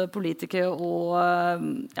både politikere og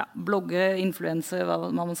bloggere, influensere, hva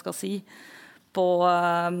man skal si, på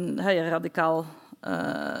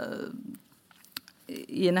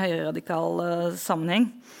i en høyreradikal sammenheng.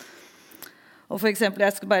 Og for eksempel,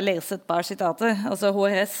 jeg skal bare lese et par sitater. Altså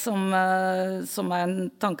HRS, som er en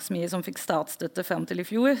tankesmie som fikk statsstøtte frem til i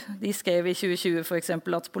fjor, de skrev i 2020 for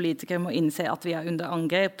eksempel at politikere må innse at vi er under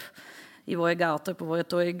angrep i våre gater, på våre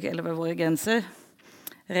torg eller ved våre grenser.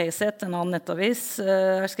 Reset, en annen nettavis,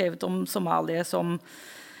 har skrevet om Somalia som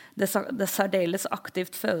det særdeles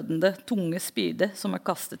aktivt fødende tunge spydet som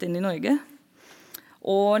kastet inn i Norge.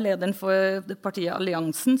 Og lederen for det partiet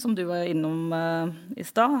Alliansen, som du var innom i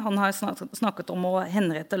stad, han har snakket om å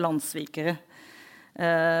henrette landssvikere,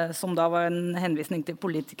 som da var en henvisning til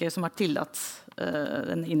politikere som har tillatt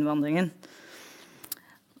den innvandringen.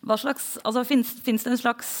 Hva slags, altså, finnes det en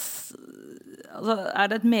slags, altså,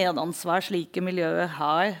 det et medansvar slike miljøer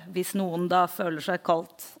har, hvis noen da føler seg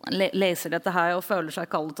kalt, leser dette her og føler seg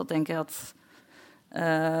kalt og tenker at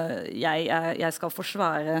jeg skal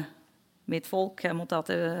forsvare mitt folk, jeg må ta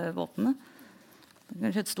til våpnene? Det er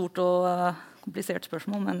kanskje et stort og komplisert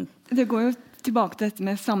spørsmål, men... Det går jo tilbake til dette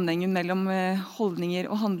med sammenhengen mellom holdninger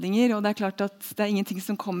og handlinger, og det klart at det ingenting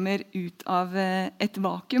som kommer ut av et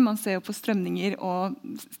vakuum. Man ser jo på strømninger og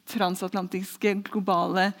transatlantiske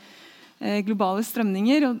globale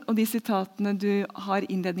strømninger, og de sitatene du har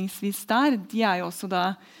innledningsvis der, de jo også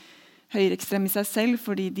da høyreekstreme i seg selv,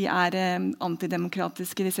 fordi de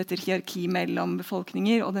antidemokratiske, de setter hierarki mellom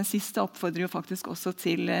befolkninger, og den siste oppfordrer jo faktisk også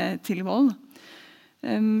til vold.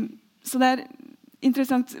 Så det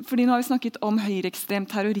interessant, fordi nå har vi snakket om høyreekstrem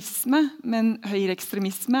terrorisme, men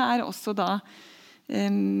høyreekstremisme også da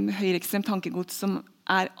høyreekstremt tankegods som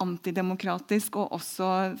antidemokratisk og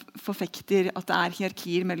også forfekter at det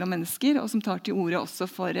hierarkier mellom mennesker, og som tar til orde også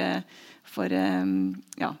for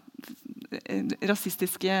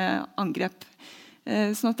rasistiske angrep.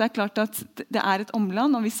 Sånn at det klart at det et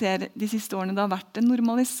omland, og vi ser de siste årene det har vært en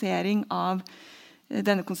normalisering av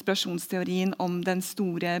denne konspirasjonsteorien om den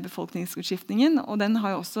store befolkningsutskiftningen, og den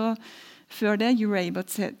har jo også før det,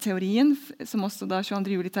 Urabat-teorien, som også da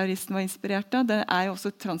 22. juli-terroristen var inspirert av, det jo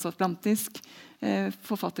også transatlantisk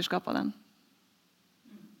forfatterskap av den.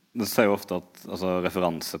 Det sier jo ofte at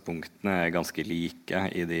referansepunktene ganske like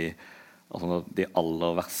i de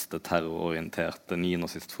aller verste terrororienterte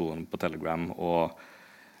nynazistforum på Telegram og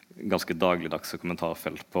ganske dagligdagse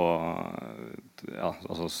kommentarfelt på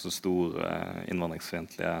store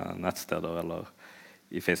innvandringsfiendtlige nettsteder eller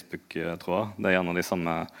i Facebook-tråder. Det gjerne de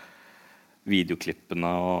samme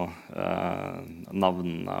videoklippene og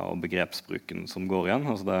navnene og begrepsbruken som går igjen.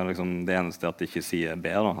 Det liksom det eneste at de ikke sier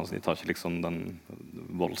B. De tar ikke liksom den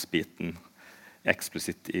voldsbiten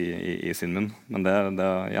eksplisitt i sin munn. Men det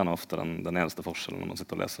gjerne ofte den eneste forskjellen når man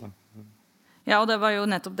sitter og leser det. Ja, og det var jo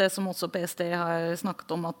nettopp det som også PST har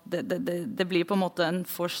snakket om, at det blir på en måte en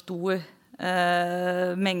for stor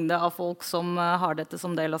mengde av folk som har dette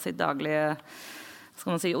som del av sitt daglige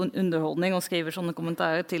skal man si, underholdning og skriver sånne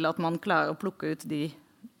kommentarer til at man klarer å plukke ut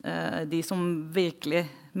de som virkelig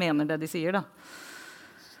mener det de sier da.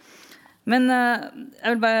 Men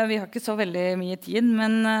vi har ikke så veldig mye tid,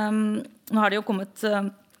 men nå har det jo kommet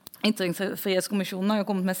Ytringsfrihetskommisjonen har jo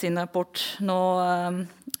kommet med sin rapport nå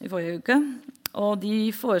i forrige uke, og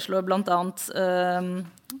de foreslår blant annet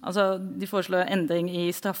de foreslår endring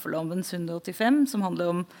i straffelovens 185 som handler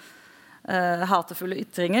om hatefulle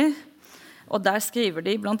ytringer, og der skriver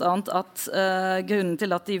de blant annet at grunnen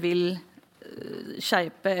til at de vil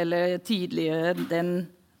skjerpe eller tydeliggjøre den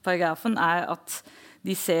paragrafen at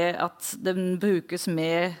de ser at den brukes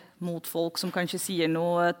mer mot folk som kanskje sier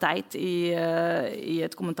noe teit i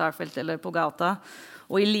et kommentarfelt eller på gata,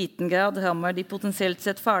 og i liten grad rammer de potensielt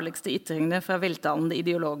sett farligste ytringene fra veltalende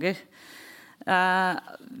ideologer.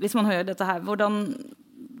 Hvis man hører dette her,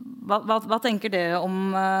 hva tenker dere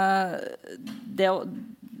om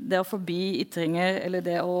det å forby ytringer, eller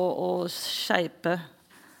det å skjerpe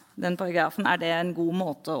den paragrafen? Det en god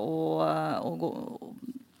måte å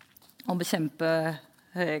bekjempe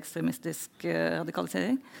høyekstremistisk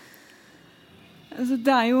radikalisering?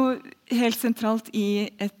 Det jo helt sentralt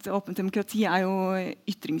i et åpent demokrati jo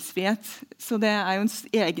ytringsfrihet. Så det jo en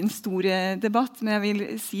egen stor debatt, men jeg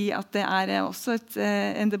vil si at det også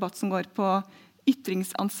en debatt som går på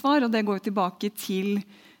ytringsansvar, og det går tilbake til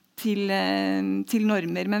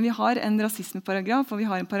normer. Men vi har en rasismeparagraf, og vi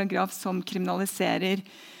har en paragraf som kriminaliserer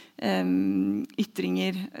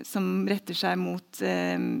ytringer som retter seg mot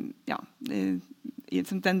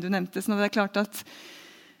som den du nevnte. Så det klart at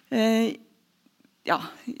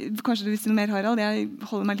kanskje du vil si noe mer, Harald. Jeg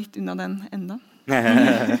holder meg litt unna den enda.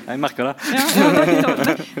 Jeg merker det.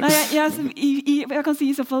 Jeg kan si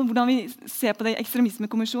i så fall hvordan vi ser på det i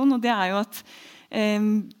Ekstremismekommisjonen, og det jo at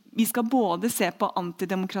vi skal både se på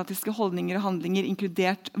antidemokratiske holdninger og handlinger,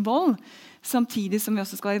 inkludert vold, samtidig som vi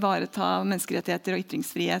også skal ivareta menneskerettigheter og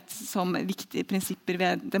ytringsfrihet som viktige prinsipper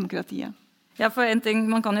ved demokratiet. Ja, for en ting,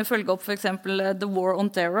 man kan jo følge opp for eksempel The War on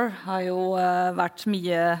Terror har jo vært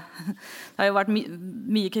mye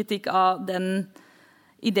kritikk av den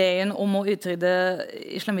ideen om å utrydde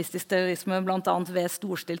islamistisk terrorisme blant annet ved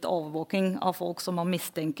storstilt overvåking av folk som man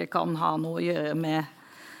mistenker kan ha noe å gjøre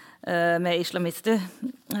med islamister.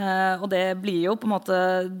 Og det blir jo på en måte,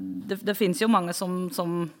 det finnes jo mange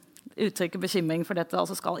som uttrykker bekymring for dette,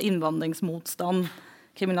 altså skal innvandringsmotstand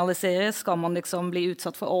kriminaliseres, skal man liksom bli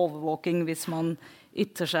utsatt for overvåking hvis man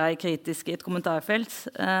ytrer seg kritisk i et kommentarfelt.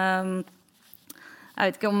 Jeg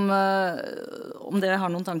vet ikke om dere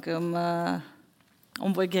har noen tanker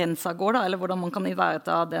om hvor grensa går da, eller hvordan man kan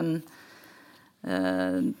ivareta den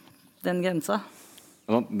grensa.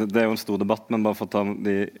 Det jo en stor debatt, men bare for å ta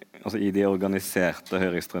i de organiserte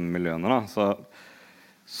høyreekstreme miljøene da,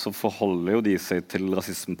 så forholder jo de seg til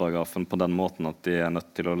rasismeparagrafen på den måten at de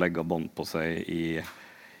nødt til å legge bånd på seg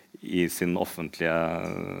i sin offentlige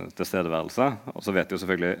tilstedeværelse. Og så vet de jo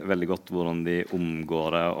selvfølgelig veldig godt hvordan de omgår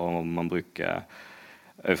det, og man bruker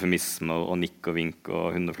eufemismer og nikk og vink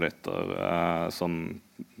og hundefløyter som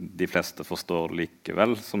de fleste forstår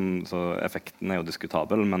likevel. Så effekten jo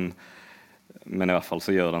diskutabel, men i hvert fall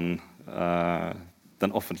så gjør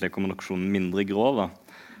den offentlige kommunikasjonen mindre grov da.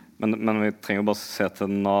 Men vi trenger jo bare se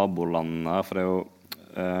til nabolandene her, for det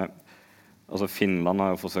jo Finland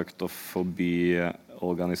har jo forsøkt å forby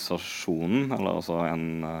organisasjonen, eller altså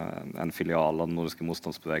en filial av den nordiske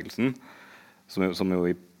motstandsbevegelsen, som jo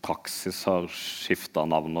i praksis har skiftet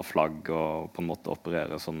navn og flagg og på en måte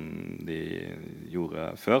opererer som de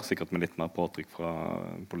gjorde før, sikkert med litt mer påtrykk fra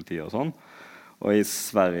politiet og sånn. Og i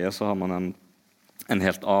Sverige så har man en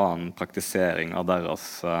helt annen praktisering av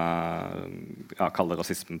deres kall det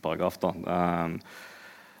rasismeparagraf da.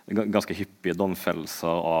 Ganske hyppige domfellelser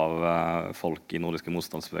av folk i nordiske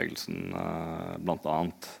motstandsbevegelsen blant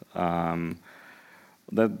annet.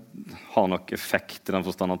 Det har nok effekt i den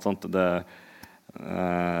forstand at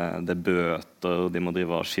det bøter, de må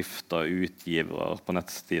drive og skifte utgivere på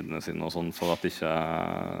nettsidene sine og sånn for at ikke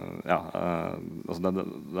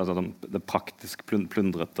det praktisk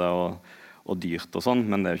plundrete og dyrt og sånn,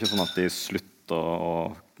 men det jo ikke sånn at de slutter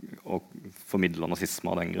å formidle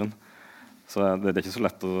nazisme av den grunn. Så det ikke så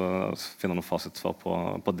lett å finne noe fasitsvar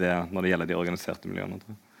på det når det gjelder de organiserte miljøene,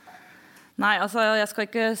 tror jeg. Nei, altså jeg skal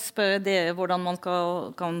ikke spørre dere hvordan man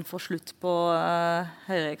kan få slutt på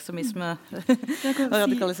høyreekstremisme og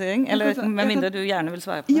radikalisering, eller med mindre du gjerne vil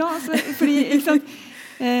svare på det. Ja, fordi ikke sant,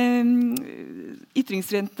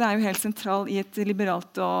 ytringsfriheten jo helt sentral i et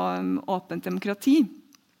liberalt og åpent demokrati.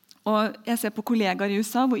 Og jeg ser på kollegaer i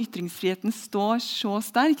USA hvor ytringsfriheten står så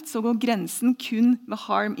sterkt, så går grensen kun ved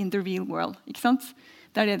harm in the real world. Ikke sant?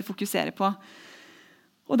 Det det fokuserer på.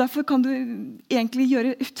 Og derfor kan du egentlig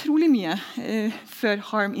gjøre utrolig mye før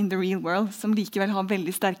harm in the real world, som likevel har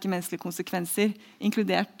veldig sterke menneskelige konsekvenser,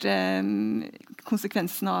 inkludert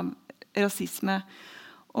konsekvensen av rasisme.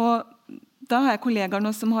 Og da har jeg kollegaer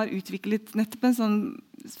nå som har utviklet nettopp en sånn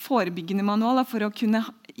forebyggende manual for å kunne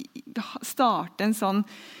starte en sånn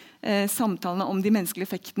samtalene om de menneskelige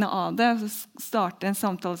effektene av det, starte en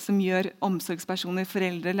samtale som gjør omsorgspersoner,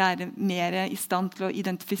 foreldre, lære mer i stand til å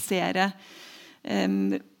identifisere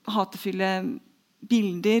hatefulle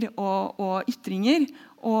bilder og ytringer,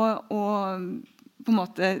 og på en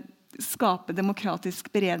måte skape demokratisk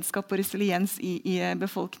beredskap og resiliens i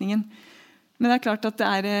befolkningen. Men det klart at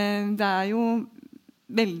det jo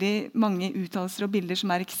veldig mange uttalelser og bilder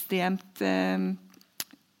som ekstremt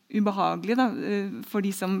ubehagelig da, for de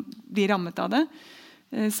som blir rammet av det.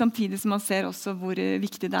 Samtidig som man ser også hvor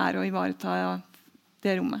viktig det å ivareta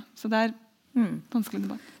det rommet. Så det vanskelig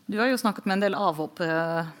debatt. Du har jo snakket med en del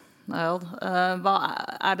avhoppere.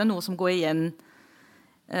 Det noe som går igjen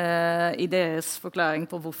i deres forklaring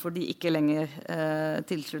på hvorfor de ikke lenger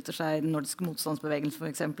tilslutter seg den nordiske motstandsbevegelsen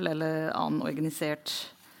for eksempel, eller annen organisert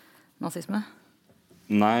nazisme?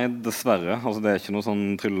 Nei, dessverre. Altså, det ikke noe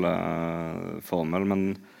sånn trylleformel, men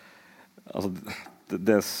altså,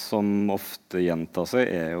 det som ofte gjentar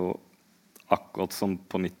seg jo akkurat som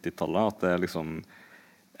på 90-tallet, at det liksom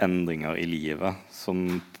endringer i livet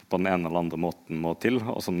som på den ene eller andre måten må til,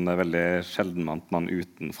 og som det veldig sjelden at man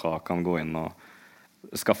utenfra kan gå inn og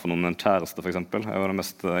skaffe noen en kjæreste, for eksempel. Det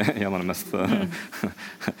det mest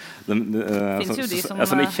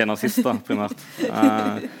som ikke nazist da, primært.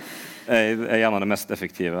 Gjerne det mest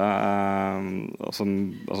effektive,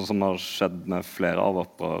 som har skjedd med flere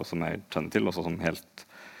avhoppere som jeg kjenner til, også sånn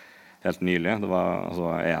helt nylig. Det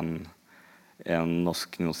var en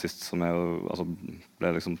norsk nazist som ble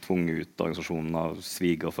liksom tvunget ut av organisasjonen av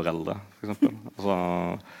svigerforeldre, for eksempel.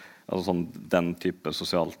 Altså sånn, den type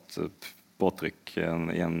sosialt påtrykk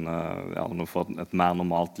for et mer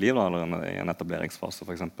normalt liv, da, eller i en etableringsfase,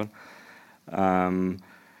 for eksempel. Men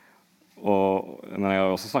jeg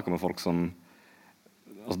har også snakket med folk som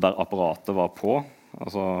der apparatet var på,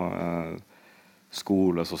 Altså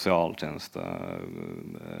skole, sosialtjeneste,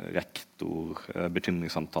 rektor,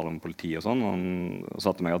 bekymringssamtaler med politi og sånn. Han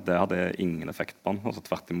sa til meg at det hadde ingen effekt på han. Altså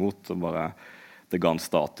tvert imot, det ga en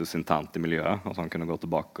status internt i miljøet. Altså han kunne gå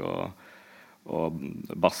tilbake og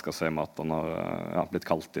barske seg med at han har blitt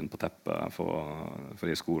kalt inn på teppet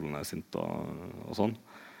fordi skolen sint og sånn.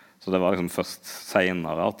 Så det var liksom først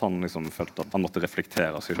senere at han liksom følte at han måtte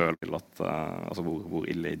reflektere seg selv til altså hvor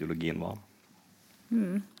ille ideologien var.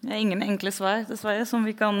 Det er ingen enkle svar, dessverre, som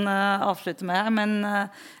vi kan avslutte med her, men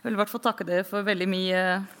jeg vil i hvert fall takke dere for veldig mye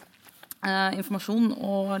informasjon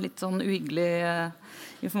og litt sånn uhyggelig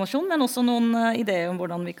informasjon, men også noen ideer om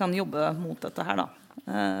hvordan vi kan jobbe mot dette her da.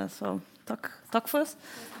 Så takk for oss.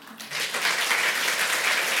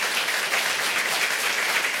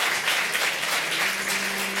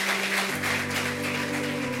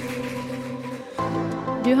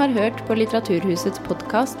 Du har hørt på Litteraturhusets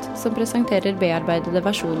podcast, som presenterer bearbeidede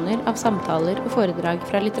versjoner av samtaler og foredrag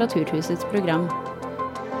fra Litteraturhusets program.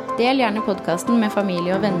 Del gjerne podcasten med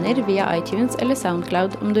familie og venner via iTunes eller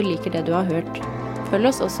SoundCloud om du liker det du har hørt.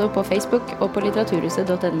 Følg oss også på Facebook og på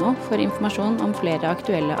litteraturhuset.no for informasjon om flere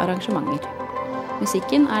aktuelle arrangementer.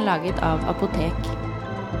 Musikken laget av Apotek.